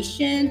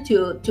education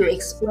to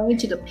explain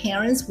to the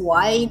parents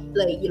why,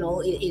 like, you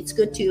know, it's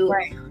good to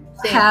Right.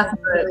 have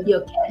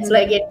your kids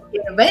like in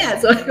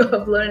advance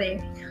of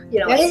learning. You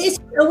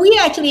know, we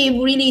actually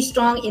really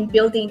strong in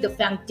building the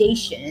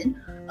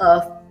foundation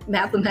of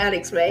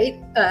mathematics,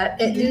 right?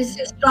 It's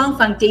a strong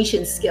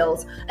foundation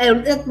skills,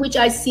 and which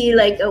I see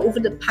like over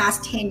the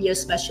past 10 years,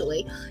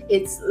 especially,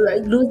 it's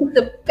like losing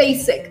the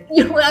basic.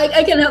 You know,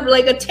 I can have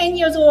like a 10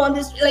 years old on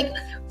this, like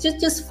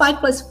just 5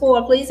 +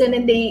 4, please, and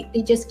then they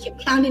just keep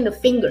counting the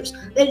fingers.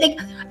 Like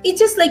it's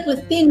just like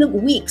within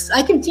weeks,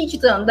 I can teach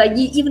them like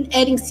even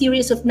adding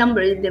series of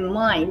numbers in their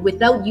mind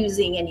without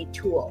using any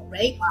tool,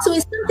 right? So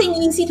it's something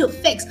easy to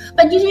fix,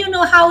 but you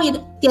know how it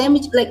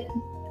damage, like,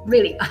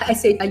 really,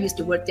 I use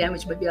the word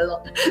damage maybe a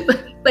lot,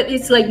 but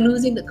it's like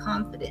losing the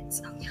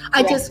confidence.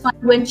 I just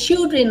find when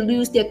children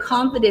lose their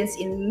confidence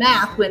in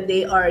math when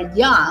they are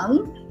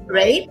young,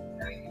 right?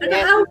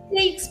 How do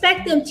they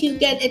expect them to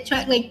get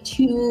attracted like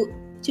to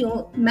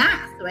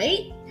math,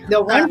 right?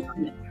 They'll run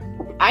from it.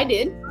 I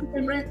did.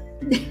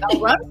 I'll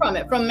run from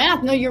it, from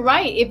math. No, you're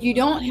right. If you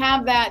don't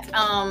have that,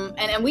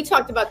 and we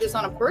talked about this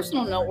on a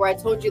personal note where I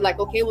told you, like,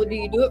 okay, well, do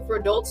you do it for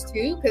adults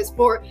too? Because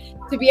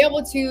to be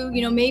able to,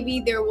 you know, maybe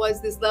there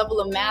was this level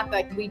of math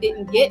that we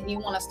didn't get and you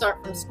want to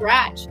start from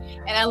scratch.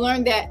 And I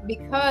learned that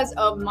because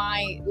of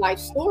my life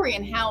story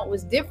and how it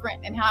was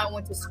different and how I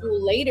went to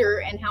school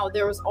later and how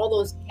there was all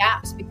those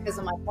gaps because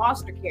of my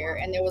foster care.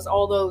 And there was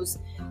all those,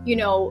 you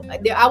know,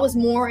 I was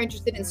more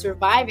interested in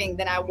surviving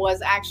than I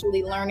was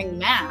actually learning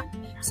math.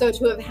 So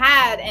to have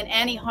had an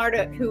Annie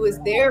Hardock who was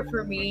there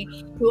for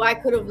me, who I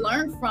could have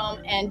learned from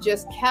and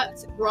just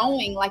kept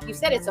growing, like you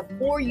said, it's a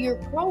 4-year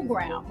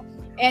program.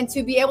 And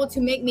to be able to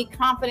make me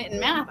confident in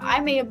math, I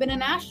may have been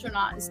an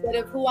astronaut instead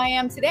of who I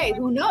am today.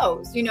 Who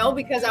knows, you know,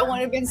 because I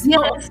wouldn't have been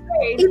so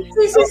afraid.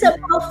 This is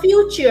about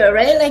future,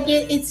 right? Like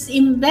it's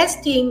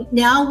investing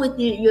now with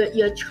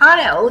your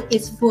child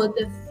is for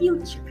the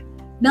future,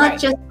 not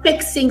just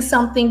fixing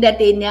something that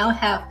they now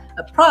have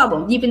a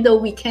problem, even though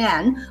we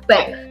can,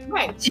 but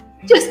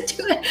just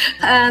do it.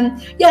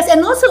 Yes,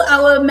 and also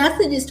our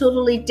method is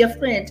totally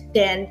different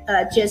than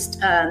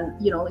just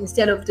you know,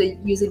 instead of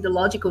using the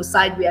logical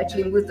side, we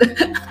actually move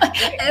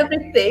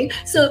everything.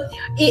 So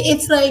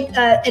it's like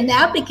an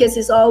abacus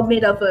is all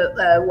made of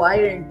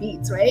wire and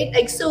beads, right?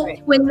 Like so,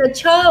 when the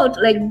child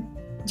like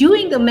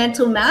doing the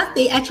mental math,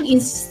 they actually,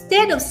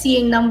 instead of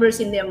seeing numbers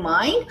in their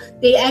mind,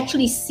 they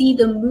actually see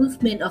the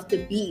movement of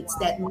the beads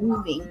that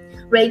moving.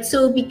 Right,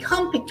 so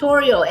become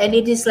pictorial, and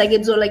it is like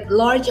it's a like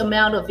large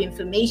amount of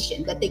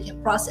information that they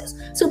can process.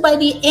 So by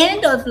the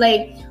end of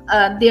like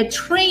their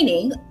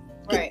training,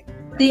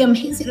 the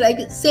amazing,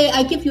 like say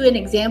I give you an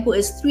example,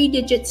 is 3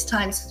 digits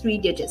times 3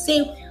 digits.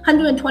 Say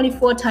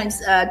 124 times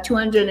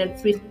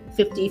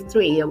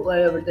 253 or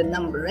whatever the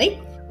number, right?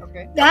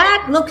 Okay.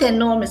 That looks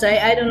enormous.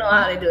 I don't know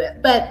how to do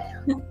it, but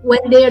when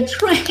they're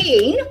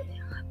trained,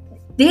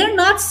 they're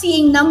not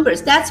seeing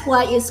numbers. That's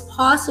why it's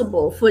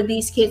possible for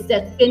these kids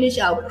that finish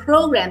our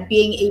program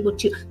being able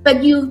to,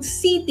 but you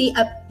see the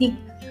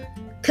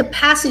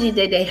capacity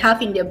that they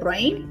have in their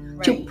brain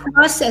to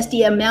process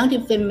the amount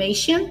of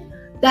information.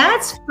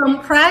 That's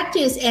from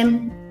practice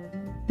and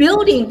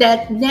building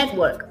that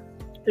network,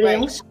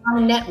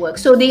 strong network.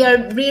 So they are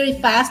very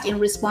fast in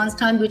response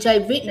time, which I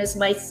witnessed.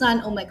 My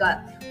son, oh my God,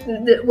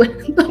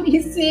 when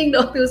he's seeing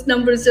all those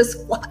numbers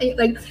just flying,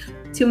 like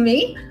to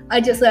me,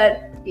 I just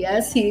said,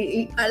 yes,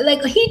 he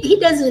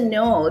doesn't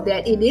know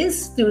that it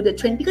is through the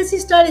training, because he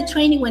started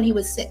training when he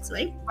was 6,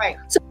 right? Right.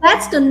 So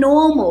that's the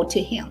normal to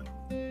him,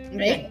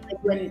 right?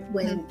 Like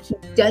when he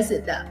does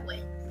it that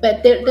way.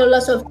 But there are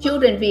lots of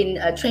children being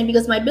trained,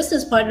 because my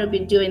business partner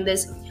been doing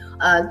this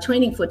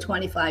training for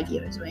 25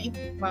 years, right?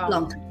 Wow.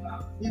 Long time.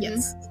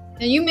 Yes.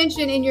 Now you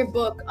mentioned in your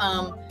book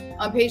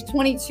on page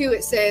 22,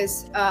 it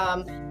says,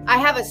 I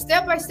have a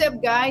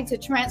step-by-step guide to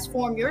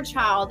transform your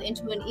child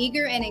into an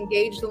eager and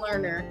engaged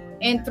learner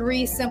in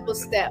 3 simple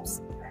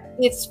steps.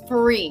 It's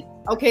free.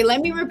 Okay,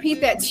 let me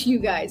repeat that to you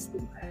guys.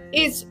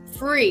 It's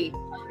free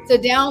to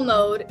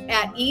download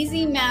at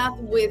Easy Math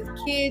with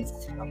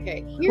Kids.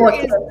 Okay, here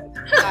is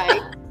the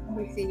guide. Let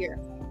me see here.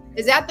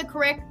 Is that the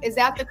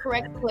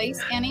correct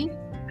place, Annie?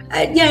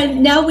 Yeah,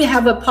 now we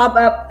have a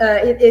pop-up.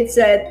 It's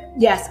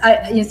yes.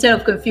 Instead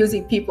of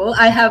confusing people,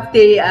 I have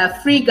the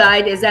free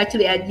guide is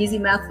actually at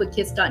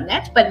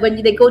easymathforkids.net. But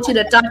when they go to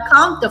the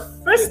 .com, the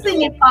first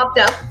thing it popped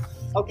up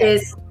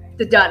is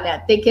the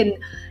 .net. They can,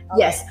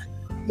 yes.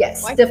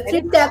 The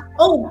free step.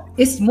 Oh,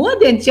 it's more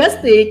than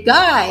just the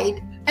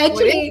guide.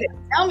 Actually,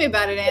 tell me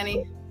about it,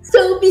 Annie.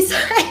 So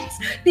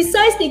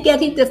besides they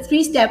getting the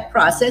 3-step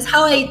process,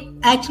 how I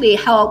actually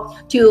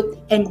help to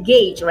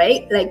engage,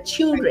 right? Like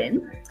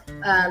children.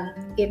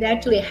 It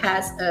actually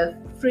has a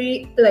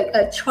free, like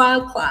a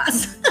trial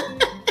class.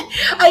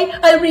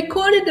 I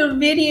recorded the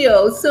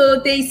video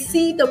so they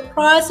see the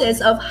process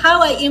of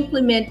how I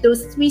implement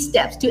those 3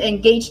 steps to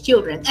engage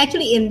children.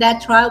 Actually, in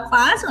that trial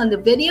class on the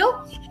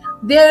video,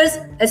 there's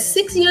a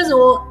 6 years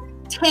old,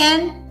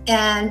 10,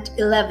 and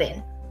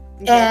 11.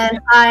 And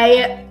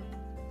I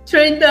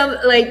trained them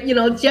like,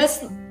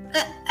 just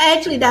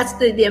actually that's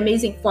the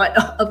amazing part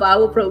of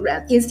our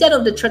program. Instead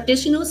of the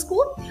traditional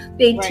school,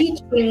 they teach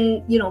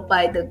in,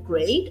 by the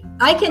grade.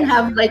 I can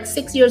have like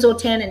 6 years old,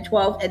 10 and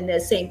 12 in the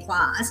same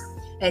class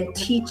and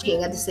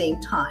teaching at the same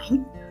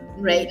time,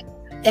 right?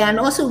 And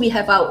also we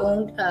have our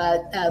own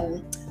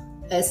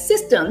a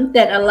system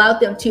that allowed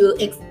them to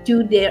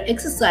do their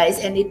exercise,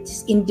 and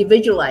it's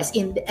individualized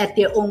at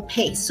their own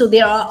pace. So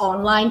there are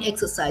online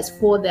exercise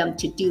for them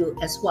to do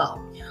as well.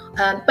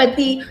 But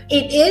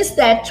it is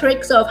that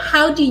tricks of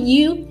how do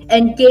you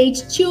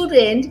engage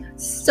children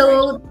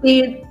so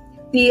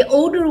the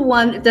older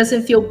one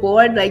doesn't feel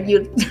bored, like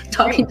you're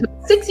talking to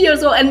 6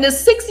 years old, and the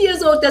 6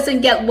 years old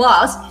doesn't get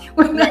lost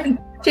when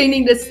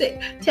training the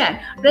 10,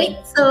 right?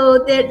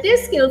 So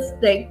there's skills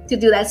like to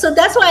do that. So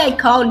that's why I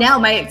call now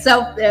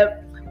myself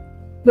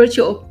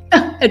virtual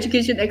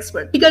education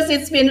expert, because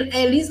it's been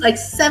at least like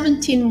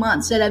 17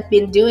 months that I've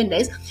been doing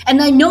this. And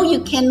I know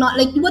you cannot,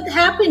 like what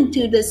happened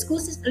to the school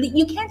system,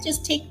 you can't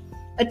just take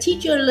a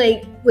teacher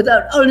like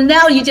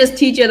now you just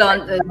teach it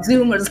on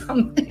Zoom or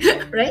something,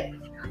 right?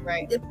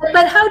 Right.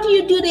 But how do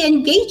you do the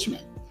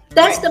engagement?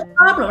 That's the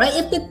problem, right?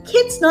 If the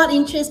kid's not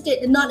interested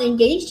and not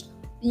engaged,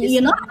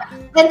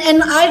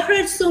 and I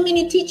heard so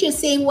many teachers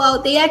saying,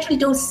 well, they actually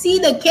don't see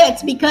the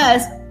kids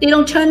because they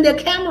don't turn their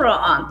camera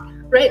on.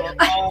 Right.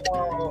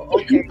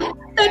 Okay.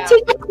 A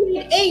teacher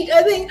grade 8,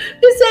 I think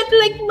they said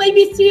like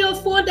maybe 3 or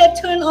 4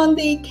 that turn on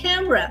the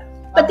camera,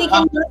 but they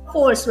cannot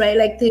force, right?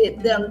 Like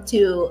them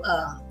to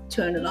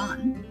turn it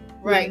on.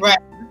 Right.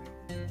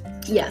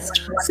 Yes.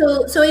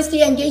 So it's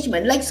the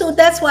engagement. Like, so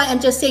that's why I'm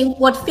just saying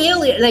what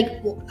failure,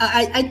 like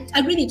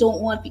I really don't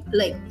want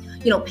like,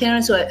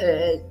 parents or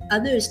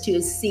others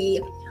to see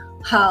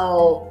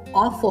how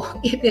awful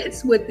it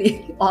is with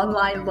the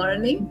online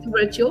learning,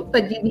 virtual,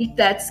 but you need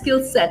that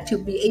skill set to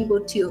be able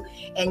to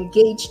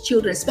engage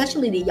children,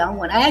 especially the young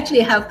one. I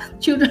actually have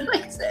children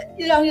like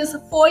young as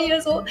 4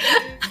 years old.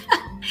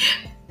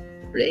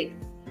 Right.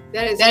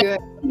 That is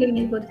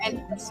good.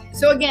 And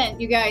so again,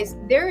 you guys,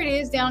 there it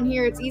is down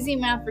here. It's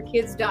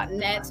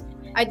easymathforkids.net.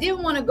 I did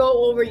want to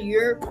go over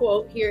your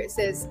quote here. It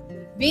says,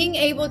 being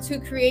able to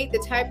create the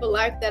type of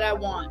life that I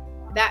want,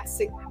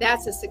 that's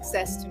a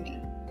success to me.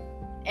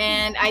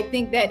 And I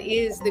think that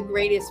is the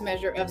greatest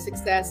measure of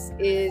success,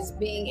 is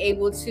being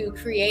able to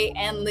create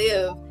and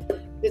live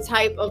the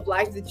type of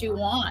life that you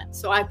want.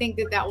 So I think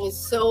that was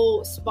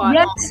so spot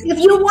on. If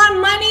you want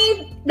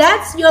money,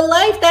 that's your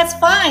life, that's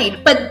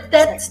fine. But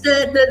that's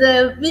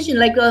the vision,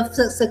 like of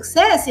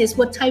success is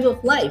what type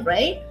of life,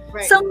 right?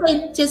 Some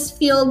might just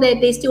feel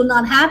that they're still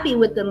not happy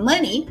with the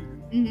money.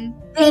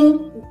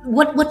 And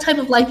what type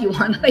of life you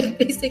want, like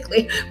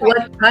basically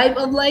what type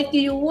of life do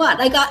you want?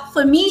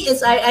 For me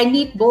is I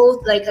need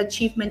both like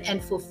achievement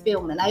and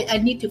fulfillment. I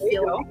need to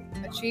feel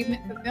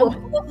achievement,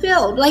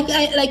 fulfilled,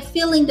 like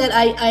feeling that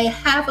I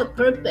have a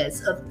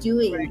purpose of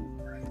doing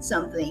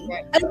something.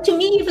 And to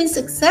me, even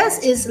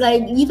success is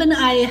like, even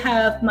I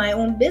have my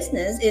own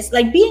business, is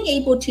like being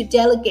able to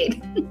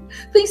delegate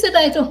things that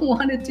I don't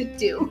want to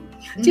do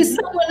to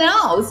someone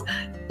else.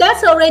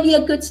 That's already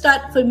a good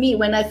start for me.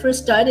 When I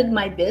first started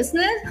my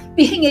business,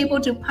 being able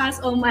to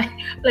pass all my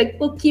like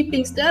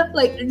bookkeeping stuff,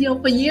 like,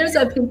 for years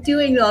I've been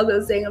doing all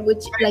those things,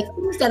 which like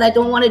things that I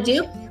don't want to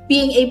do,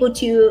 being able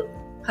to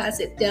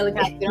pass it,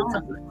 delegate.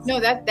 No,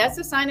 that's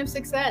a sign of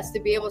success, to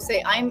be able to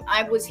say,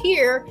 I was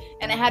here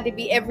and it had to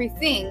be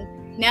everything.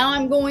 Now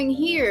I'm going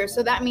here,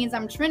 so that means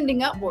I'm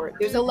trending upward.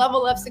 There's a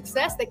level of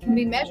success that can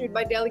be measured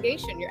by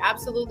delegation. You're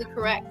absolutely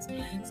correct.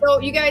 So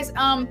you guys,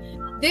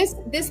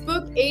 this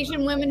book,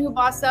 Asian Women Who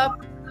Boss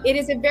Up, it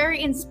is a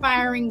very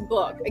inspiring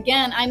book.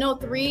 Again, I know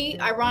 3,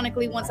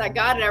 ironically, once I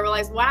got it, I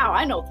realized, wow,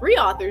 I know 3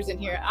 authors in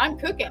here. I'm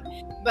cooking.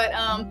 But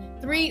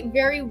 3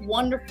 very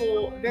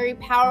wonderful, very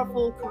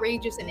powerful,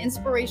 courageous, and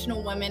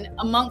inspirational women,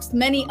 amongst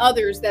many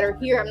others that are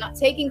here. I'm not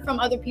taking from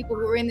other people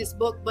who are in this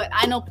book, but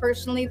I know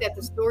personally that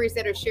the stories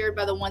that are shared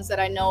by the ones that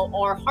I know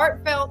are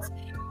heartfelt,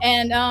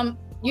 and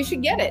you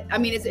should get it. I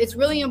mean, it's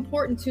really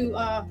important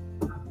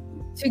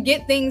to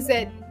get things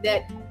that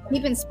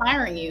keep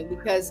inspiring you,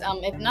 because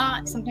if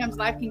not, sometimes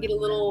life can get a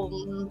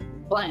little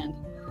bland.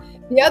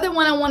 The other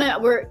one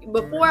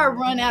before I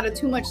run out of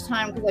too much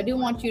time, because I do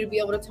want you to be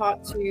able to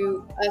talk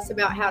to us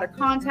about how to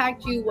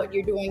contact you, what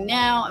you're doing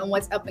now, and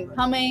what's up and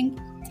coming.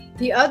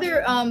 The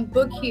other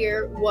book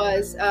here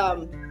was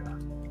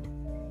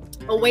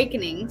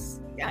Awakenings.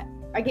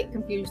 I get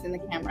confused in the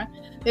camera.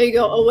 There you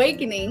go,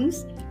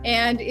 Awakenings.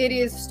 And it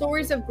is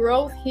stories of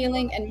growth,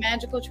 healing, and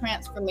magical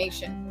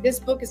transformation. This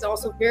book is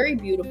also very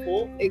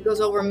beautiful. It goes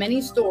over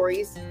many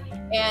stories.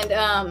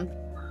 And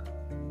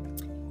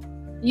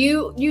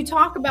you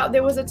talk about,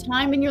 there was a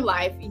time in your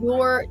life,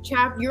 you're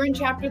in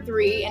chapter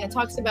 3, and it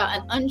talks about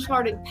an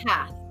uncharted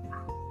path.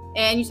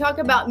 And you talk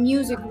about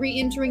music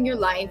re-entering your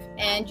life,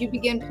 and you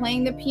begin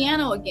playing the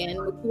piano again,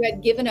 which you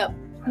had given up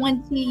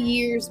 20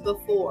 years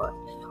before.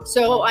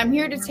 So I'm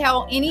here to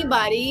tell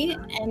anybody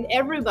and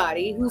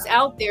everybody who's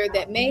out there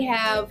that may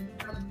have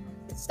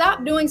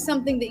stopped doing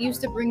something that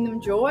used to bring them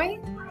joy,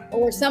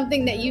 or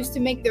something that used to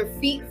make their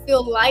feet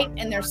feel light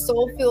and their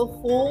soul feel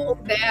full,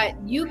 that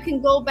you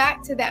can go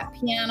back to that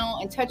piano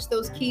and touch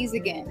those keys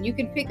again. You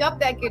can pick up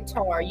that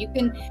guitar. You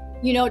can,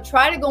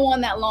 try to go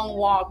on that long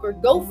walk or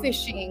go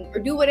fishing or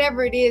do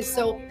whatever it is.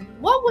 So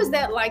what was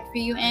that like for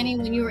you, Annie,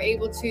 when you were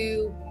able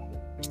to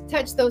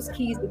touch those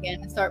keys again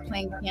and start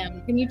playing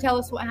piano? Can you tell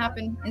us what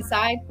happened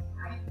inside?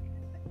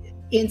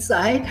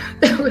 Inside,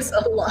 there was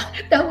a lot.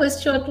 That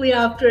was shortly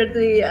after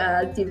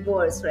the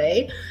divorce,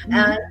 right? Mm-hmm.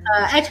 And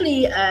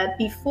actually,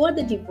 before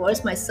the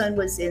divorce, my son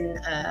was in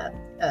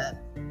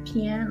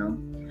piano,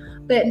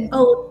 but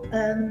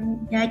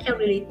I can't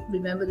really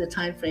remember the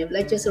time frame,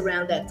 like just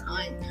around that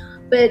time.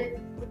 But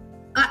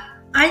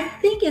I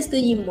think it's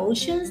the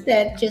emotions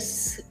that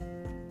just.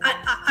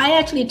 I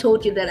actually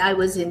told you that I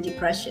was in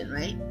depression,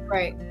 right?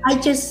 Right. I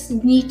just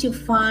need to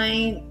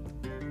find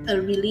a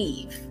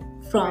relief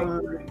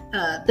from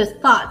the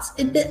thoughts.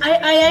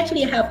 I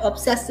actually have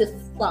obsessive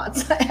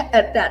thoughts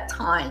at that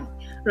time,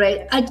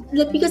 right?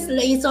 Because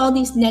it's all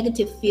these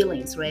negative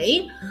feelings,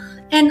 right?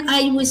 And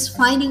I was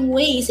finding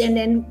ways, and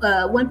then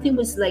one thing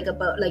was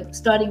about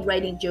starting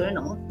writing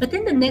journal. But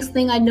then the next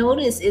thing I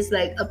noticed is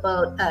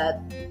about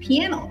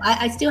piano.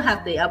 I still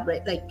have the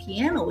upright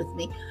piano with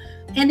me,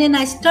 and then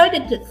I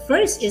started.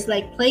 First is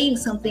playing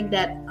something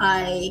that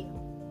I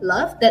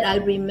love, that I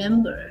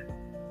remember,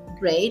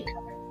 right?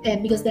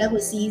 And because that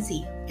was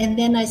easy. And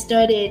then I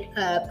started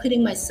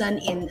putting my son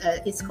in,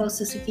 it's called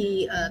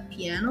Suzuki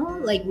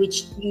piano,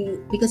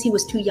 because he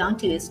was too young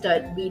to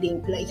start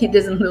reading, he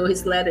doesn't know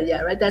his letter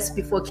yet, right? That's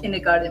before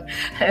kindergarten,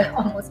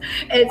 almost.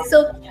 And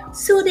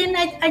so then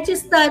I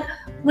just thought,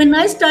 when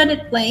I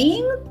started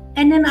playing,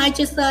 and then I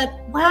just thought,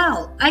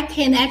 wow, I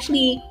can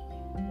actually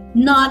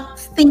not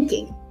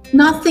thinking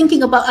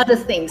about other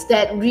things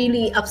that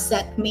really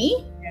upset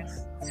me.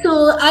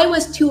 So I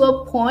was to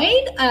a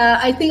point,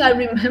 I think I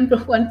remember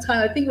one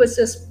time, I think it was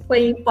just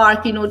playing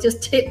bark,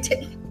 just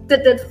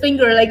the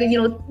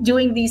finger,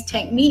 doing these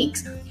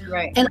techniques.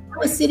 Right. And I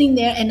was sitting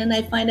there, and then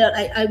I find out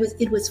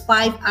it was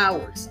 5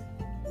 hours.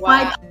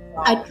 Wow. 5 hours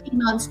I played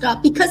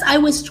nonstop, because I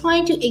was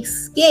trying to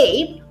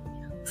escape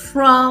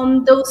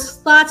from those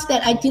thoughts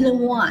that I didn't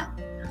want.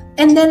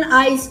 And then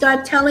I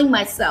start telling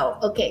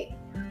myself, okay,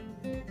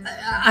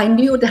 I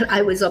knew that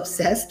I was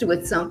obsessed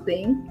with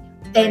something.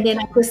 And then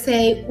I could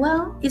say,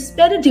 well, it's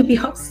better to be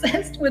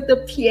obsessed with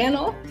the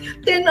piano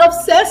than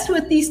obsessed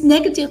with these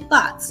negative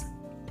thoughts.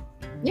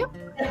 Yep.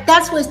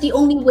 That was the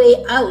only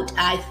way out,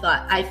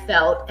 I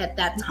felt at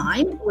that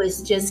time,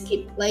 was just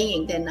keep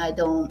playing. Then I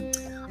don't,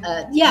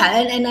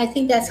 and I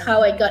think that's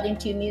how I got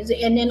into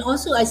music. And then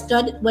also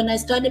when I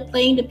started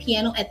playing the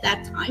piano at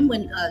that time,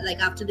 when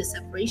after the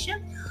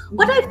separation,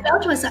 what I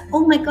felt was,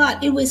 oh my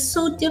God, it was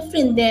so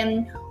different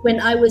than when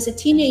I was a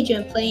teenager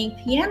and playing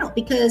piano.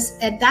 Because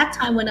at that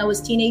time, when I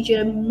was a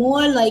teenager,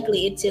 more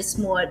likely it's just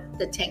more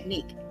the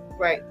technique.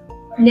 Right.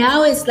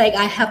 Now it's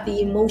I have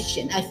the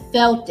emotion. I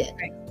felt it.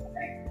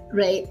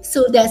 Right.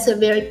 So that's a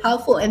very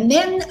powerful. And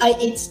then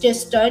it's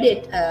just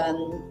started,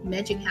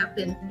 magic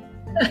happened.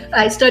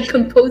 I started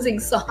composing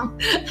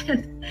songs.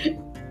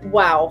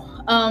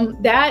 Wow.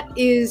 That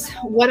is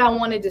what I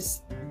wanted to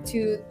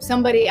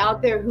somebody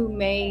out there who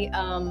may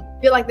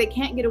feel like they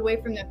can't get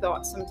away from their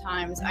thoughts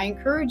sometimes. I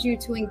encourage you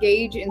to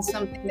engage in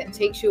something that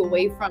takes you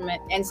away from it.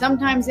 And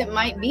sometimes it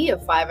might be a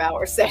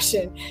 5-hour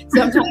session.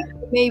 Sometimes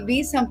it may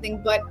be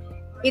something, but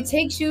it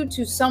takes you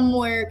to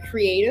somewhere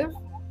creative,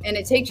 and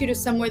it takes you to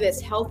somewhere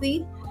that's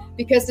healthy.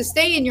 Because to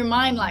stay in your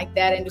mind like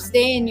that, and to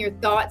stay in your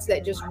thoughts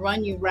that just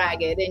run you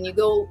ragged, and you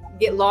go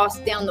get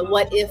lost down the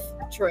what if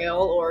trail,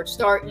 or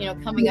start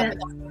coming up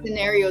with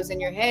scenarios in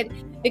your head,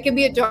 it can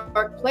be a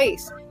dark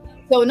place.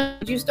 So now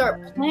you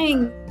start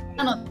playing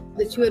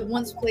that you had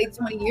once played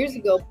 20 years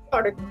ago,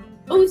 started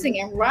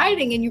composing and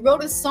writing, and you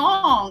wrote a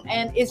song,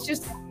 and it's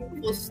just a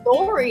beautiful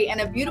story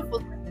and a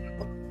beautiful.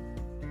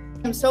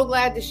 I'm so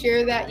glad to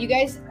share that. You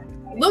guys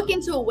look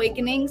into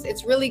Awakenings.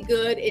 It's really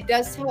good. It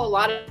does tell a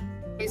lot of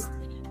stories.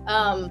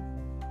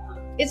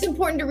 It's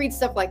important to read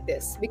stuff like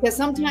this, because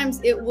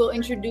sometimes it will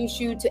introduce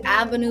you to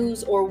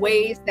avenues or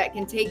ways that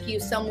can take you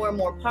somewhere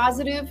more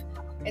positive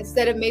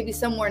instead of maybe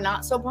somewhere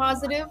not so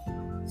positive.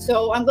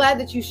 So I'm glad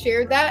that you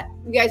shared that.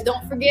 You guys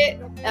don't forget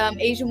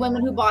Asian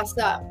Women Who Boss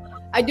Up.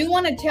 I do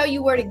want to tell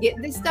you where to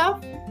get this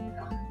stuff.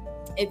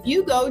 If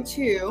you go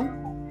to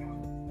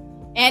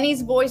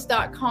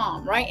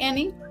anniesvoice.com, right,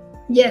 Annie?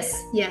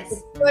 Yes.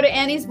 Go to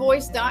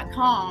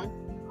anniesvoice.com.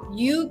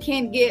 You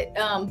can get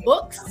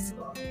books.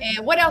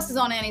 And what else is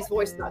on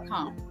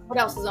anniesvoice.com? What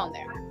else is on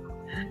there?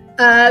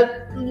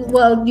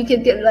 Well, you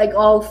can get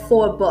all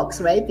 4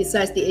 books, right?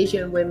 Besides the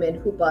Asian Women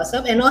Who Boss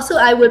Up. And also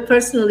I would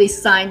personally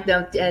sign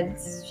them and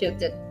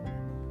ship it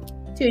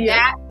to you.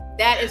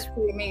 That is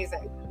pretty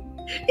amazing.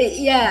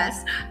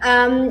 Yes.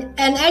 And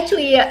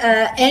actually,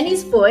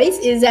 Annie's Voice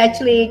is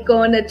actually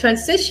going to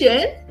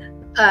transition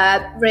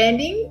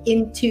branding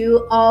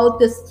into all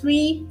the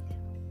 3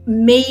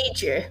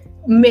 major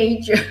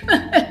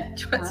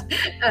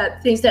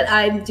things that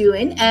I'm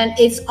doing, and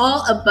it's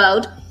all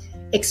about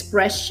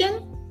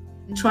expression,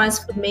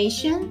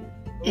 transformation,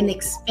 and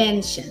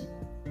expansion.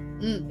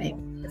 Right?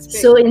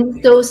 So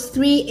in those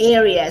 3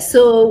 areas,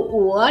 so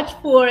watch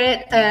for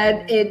it.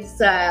 And it's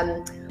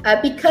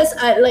because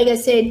like I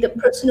said, the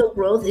personal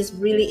growth is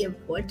really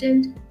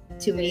important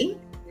to me,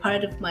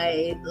 part of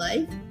my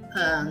life.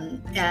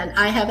 And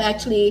I have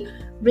actually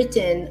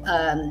written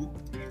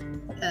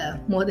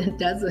more than a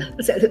dozen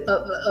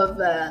of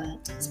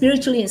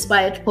spiritually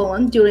inspired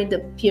poems during the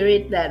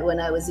period that when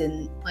I was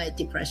in my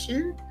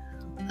depression.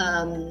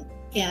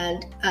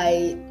 And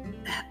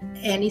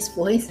Annie's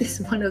voice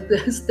is one of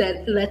those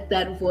that let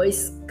that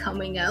voice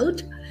coming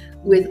out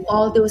with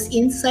all those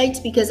insights,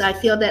 because I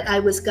feel that I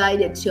was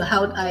guided to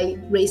how I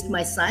raised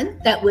my son.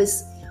 That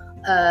was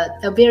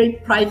a very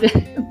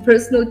private,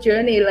 personal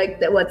journey, like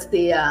that. What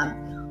the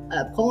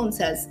poems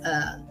has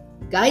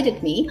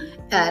guided me,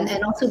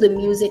 and also the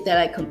music that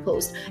I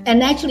composed.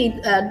 And actually,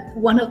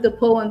 one of the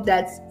poems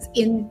that's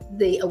in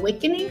the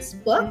Awakenings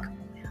book.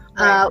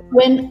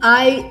 When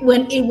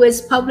it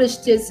was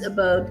published just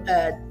about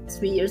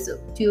 2 years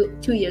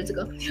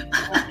ago,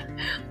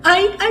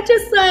 I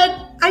just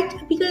thought,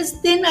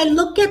 because then I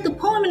look at the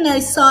poem and I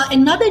saw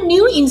another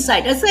new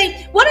insight. I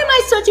say, what am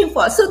I searching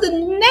for? So the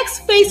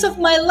next phase of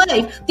my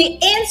life,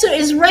 the answer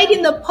is right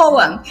in the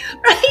poem,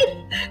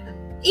 right?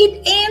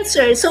 It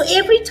answers. So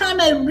every time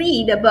I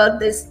read about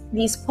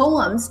these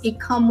poems, it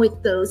comes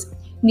with those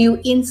new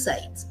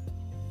insights.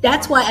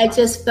 That's why I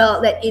just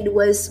felt that it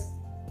was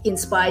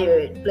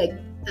inspired, like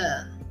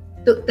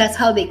that's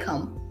how they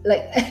come,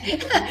 like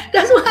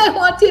that's why I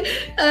want to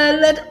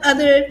let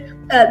other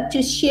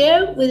to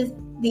share with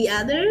the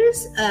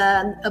others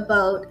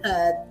about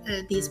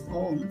these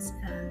poems.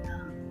 And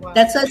wow.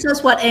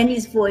 that's what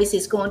Annie's voice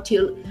is going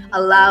to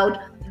allow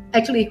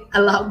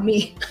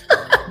me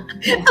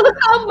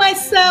allow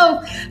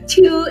myself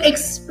to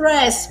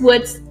express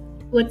what's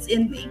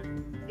in me.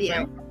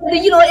 Yeah,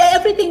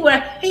 everything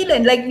where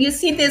Helen, like you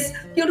see this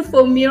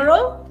beautiful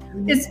mural.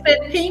 It's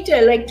been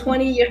painted like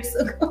 20 years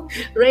ago,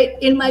 right,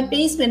 in my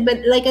basement. But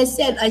like I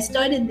said, I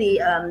started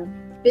the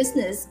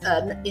business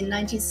in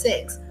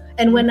 '96,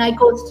 and when I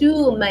go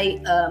through my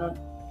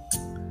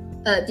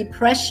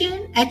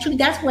depression, actually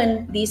that's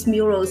when these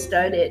murals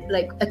started.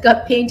 Like I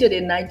got painted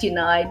in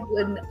 '99,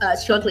 when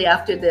shortly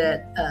after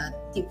the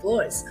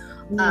divorce.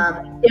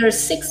 There are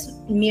 6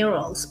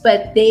 murals,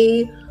 but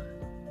they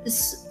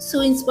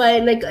so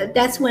inspired. Like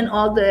that's when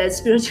all the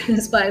spiritually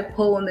inspired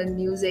poem and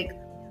music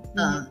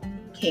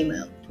came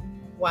out.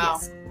 Wow.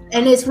 Yes.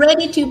 And it's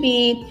ready to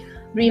be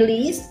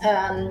released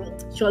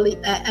shortly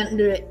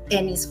under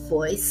Annie's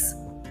voice.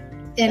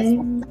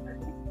 And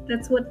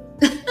that's what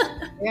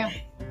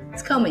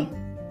it's coming.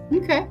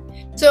 Okay.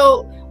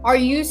 So are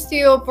you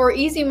still, for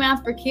Easy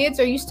Math for Kids,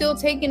 are you still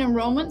taking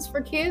enrollments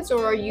for kids,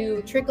 or are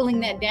you trickling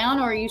that down,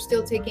 or are you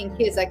still taking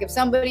kids? Like if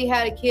somebody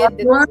had a kid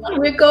that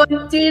we're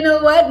going to, you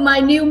know what, my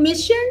new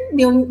mission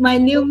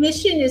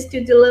is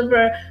to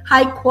deliver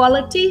high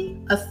quality,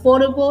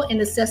 affordable,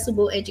 and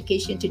accessible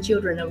education to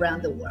children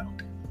around the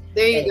world.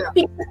 There you go.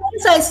 Because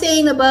as I was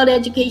saying about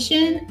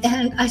education,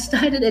 and I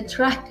started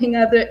attracting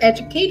other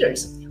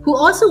educators who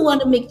also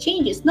want to make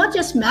changes, not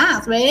just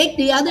math, right?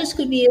 The others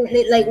could be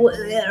like,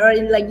 or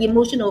in like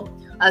emotional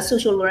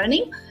social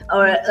learning,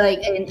 or like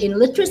in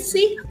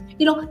literacy.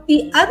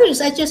 The others,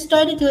 I just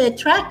started to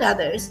attract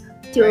others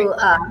to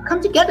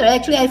come together.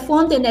 Actually, I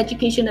formed an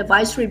education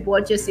advisory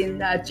board just in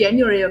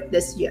January of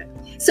this year.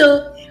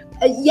 So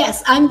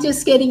yes, I'm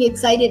just getting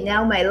excited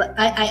now.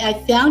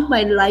 I found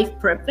my life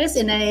purpose,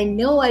 and I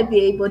know I'll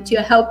be able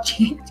to help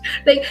change,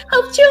 like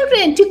help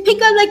children to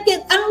pick up, like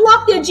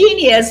unlock their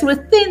genius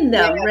within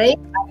them, right?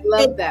 I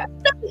love that.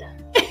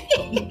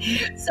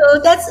 So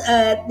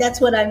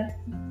that's what I'm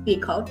being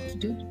called to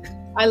do.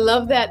 I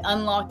love that,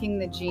 unlocking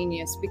the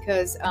genius,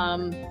 because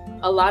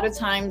a lot of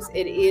times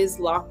it is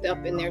locked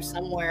up in there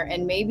somewhere,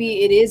 and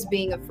maybe it is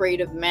being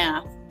afraid of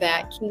math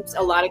that keeps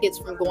a lot of kids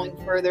from going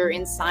further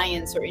in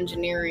science or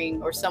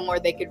engineering or somewhere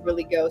they could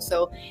really go.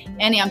 So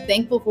Annie, I'm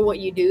thankful for what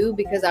you do,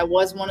 because I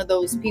was one of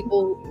those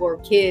people, or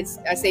kids,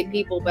 I say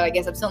people, but I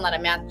guess I'm still not a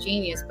math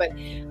genius, but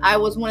I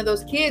was one of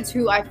those kids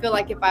who I feel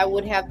like if I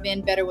would have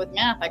been better with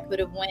math, I could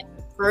have went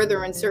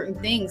further in certain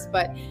things.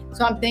 But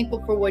so I'm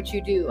thankful for what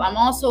you do. I'm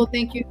also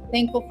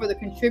thankful for the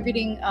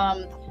contributing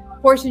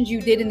portions you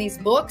did in these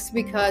books,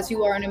 because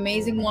you are an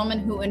amazing woman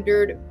who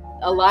endured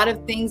a lot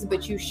of things,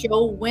 but you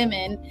show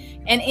women,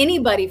 and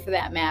anybody for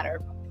that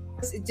matter,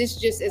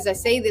 just as I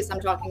say this, I'm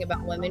talking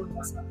about women,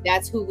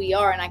 that's who we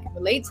are, and I can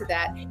relate to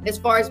that, as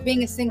far as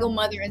being a single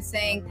mother and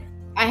saying,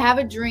 I have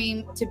a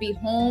dream to be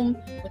home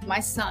with my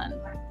son,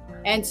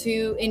 and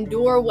to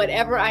endure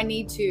whatever I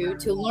need to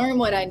learn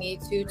what I need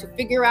to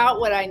figure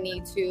out what I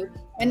need to.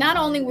 And not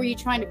only were you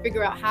trying to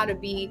figure out how to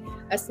be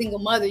a single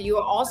mother, you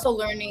were also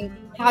learning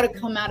how to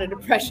come out of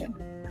depression.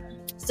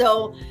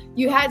 So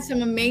you had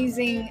some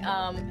amazing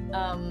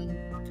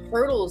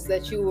hurdles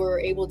that you were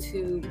able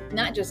to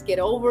not just get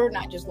over,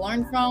 not just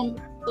learn from,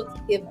 but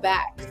to give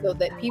back, so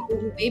that people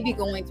who may be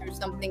going through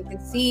something can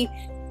see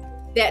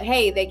that,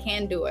 hey, they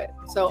can do it.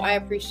 So I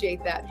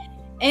appreciate that.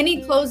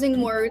 Any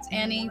closing words,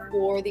 Annie,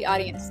 for the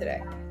audience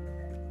today?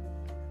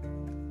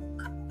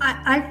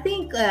 I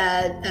think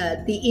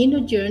the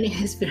inner journey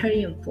is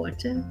very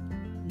important,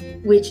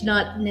 which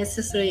not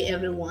necessarily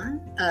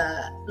everyone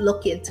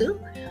look into.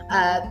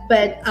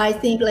 But I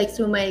think like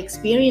through my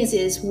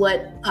experiences,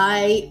 what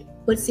I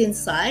puts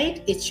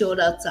inside, it showed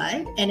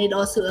outside, and it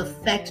also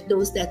affects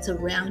those that's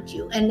around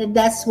you. And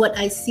that's what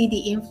I see the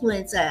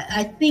influence at.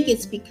 I think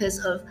it's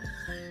because of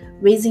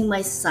raising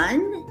my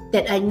son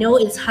that I know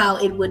it's how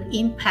it would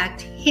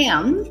impact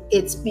him.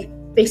 It's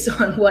based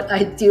on what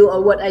I do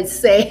or what I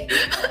say.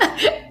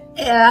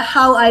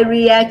 How I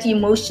react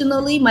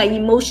emotionally, my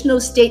emotional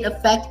state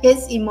affect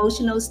his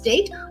emotional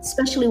state,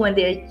 especially when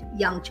they're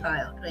young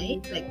child, right?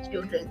 Like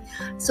children.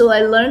 So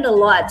I learned a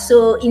lot.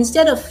 So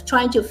instead of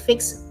trying to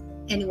fix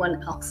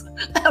anyone else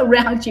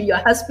around you, your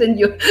husband,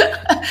 your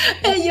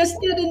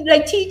student,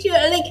 like teacher,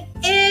 like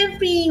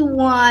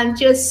everyone,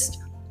 just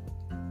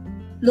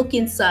look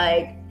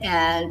inside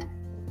and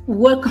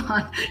work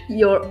on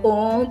your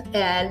own,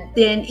 and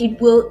then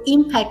it will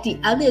impact the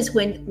others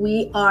when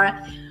we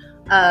are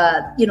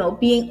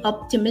being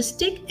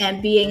optimistic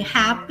and being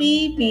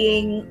happy,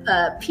 being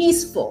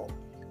peaceful,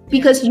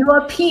 because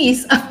your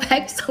peace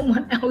affects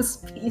someone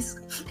else's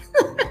peace.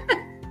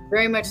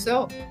 Very much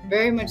so.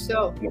 Very much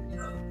so.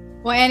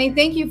 Well, Annie,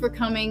 thank you for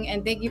coming,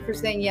 and thank you for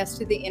saying yes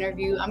to the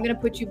interview. I'm going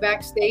to put you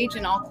backstage,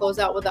 and I'll close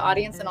out with the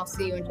audience, and I'll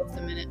see you in just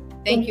a minute.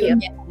 Thank you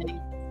again,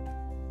 Annie.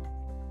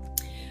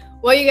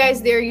 Well, you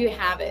guys, there you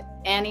have it.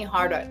 Annie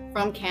Hardock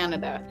from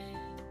Canada.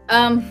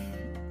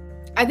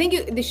 I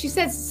think she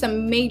said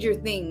some major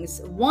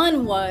things.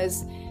 One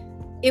was,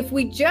 if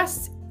we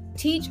just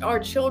teach our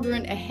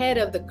children ahead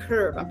of the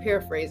curve, I'm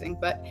paraphrasing,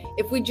 but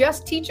if we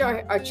just teach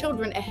our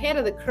children ahead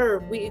of the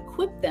curve, we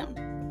equip them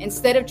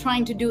instead of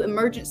trying to do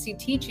emergency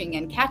teaching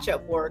and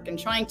catch-up work and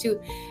trying to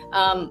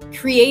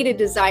create a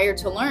desire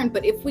to learn.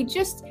 But if we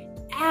just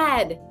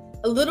add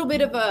a little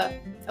bit of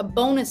a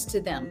bonus to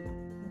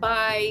them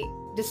by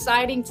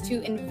deciding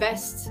to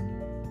invest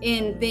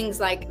in things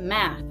like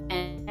math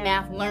and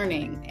math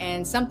learning,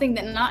 and something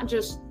that not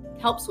just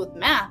helps with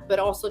math, but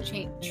also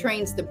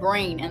trains the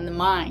brain and the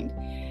mind,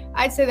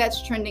 I'd say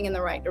that's trending in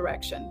the right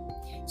direction.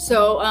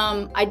 So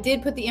I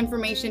did put the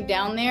information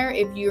down there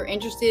if you're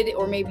interested,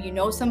 or maybe you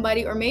know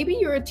somebody, or maybe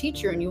you're a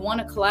teacher and you want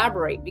to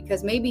collaborate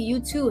because maybe you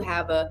too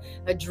have a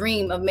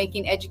dream of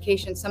making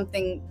education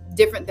something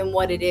different than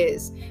what it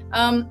is.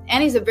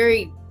 Annie's a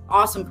very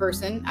awesome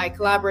person. I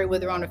collaborate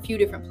with her on a few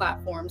different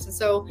platforms.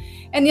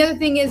 And the other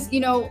thing is,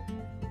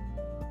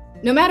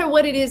 no matter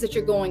what it is that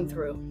you're going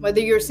through, whether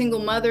you're a single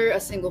mother, a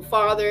single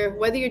father,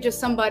 whether you're just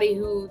somebody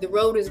who the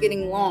road is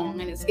getting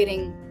long and it's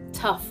getting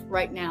tough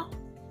right now,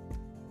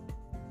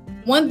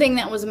 one thing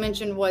that was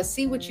mentioned was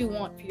see what you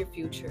want for your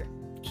future.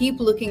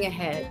 Keep looking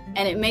ahead,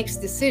 and it makes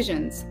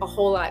decisions a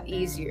whole lot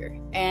easier.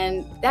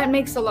 And that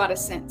makes a lot of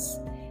sense.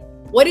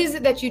 What is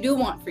it that you do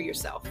want for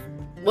yourself?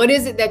 What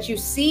is it that you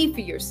see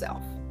for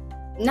yourself?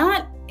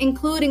 Not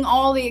including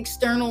all the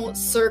external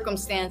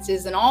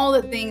circumstances and all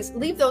the things,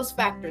 leave those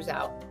factors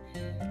out.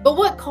 But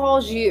what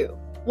calls you?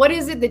 What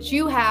is it that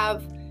you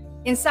have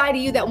inside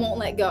of you that won't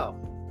let go?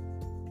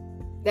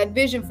 That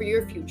vision for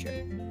your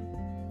future.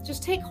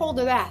 Just take hold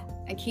of that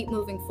and keep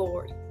moving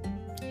forward.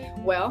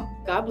 Well,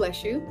 God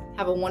bless you.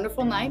 Have a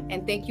wonderful night,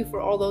 and thank you for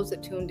all those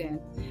that tuned in.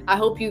 I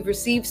hope you've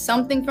received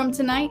something from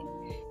tonight,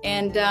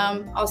 and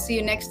I'll see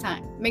you next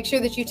time. Make sure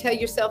that you tell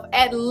yourself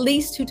at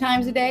least 2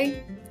 times a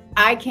day,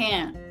 I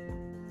can,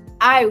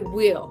 I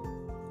will,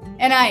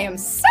 and I am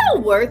so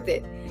worth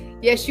it.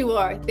 Yes, you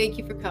are. Thank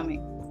you for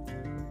coming.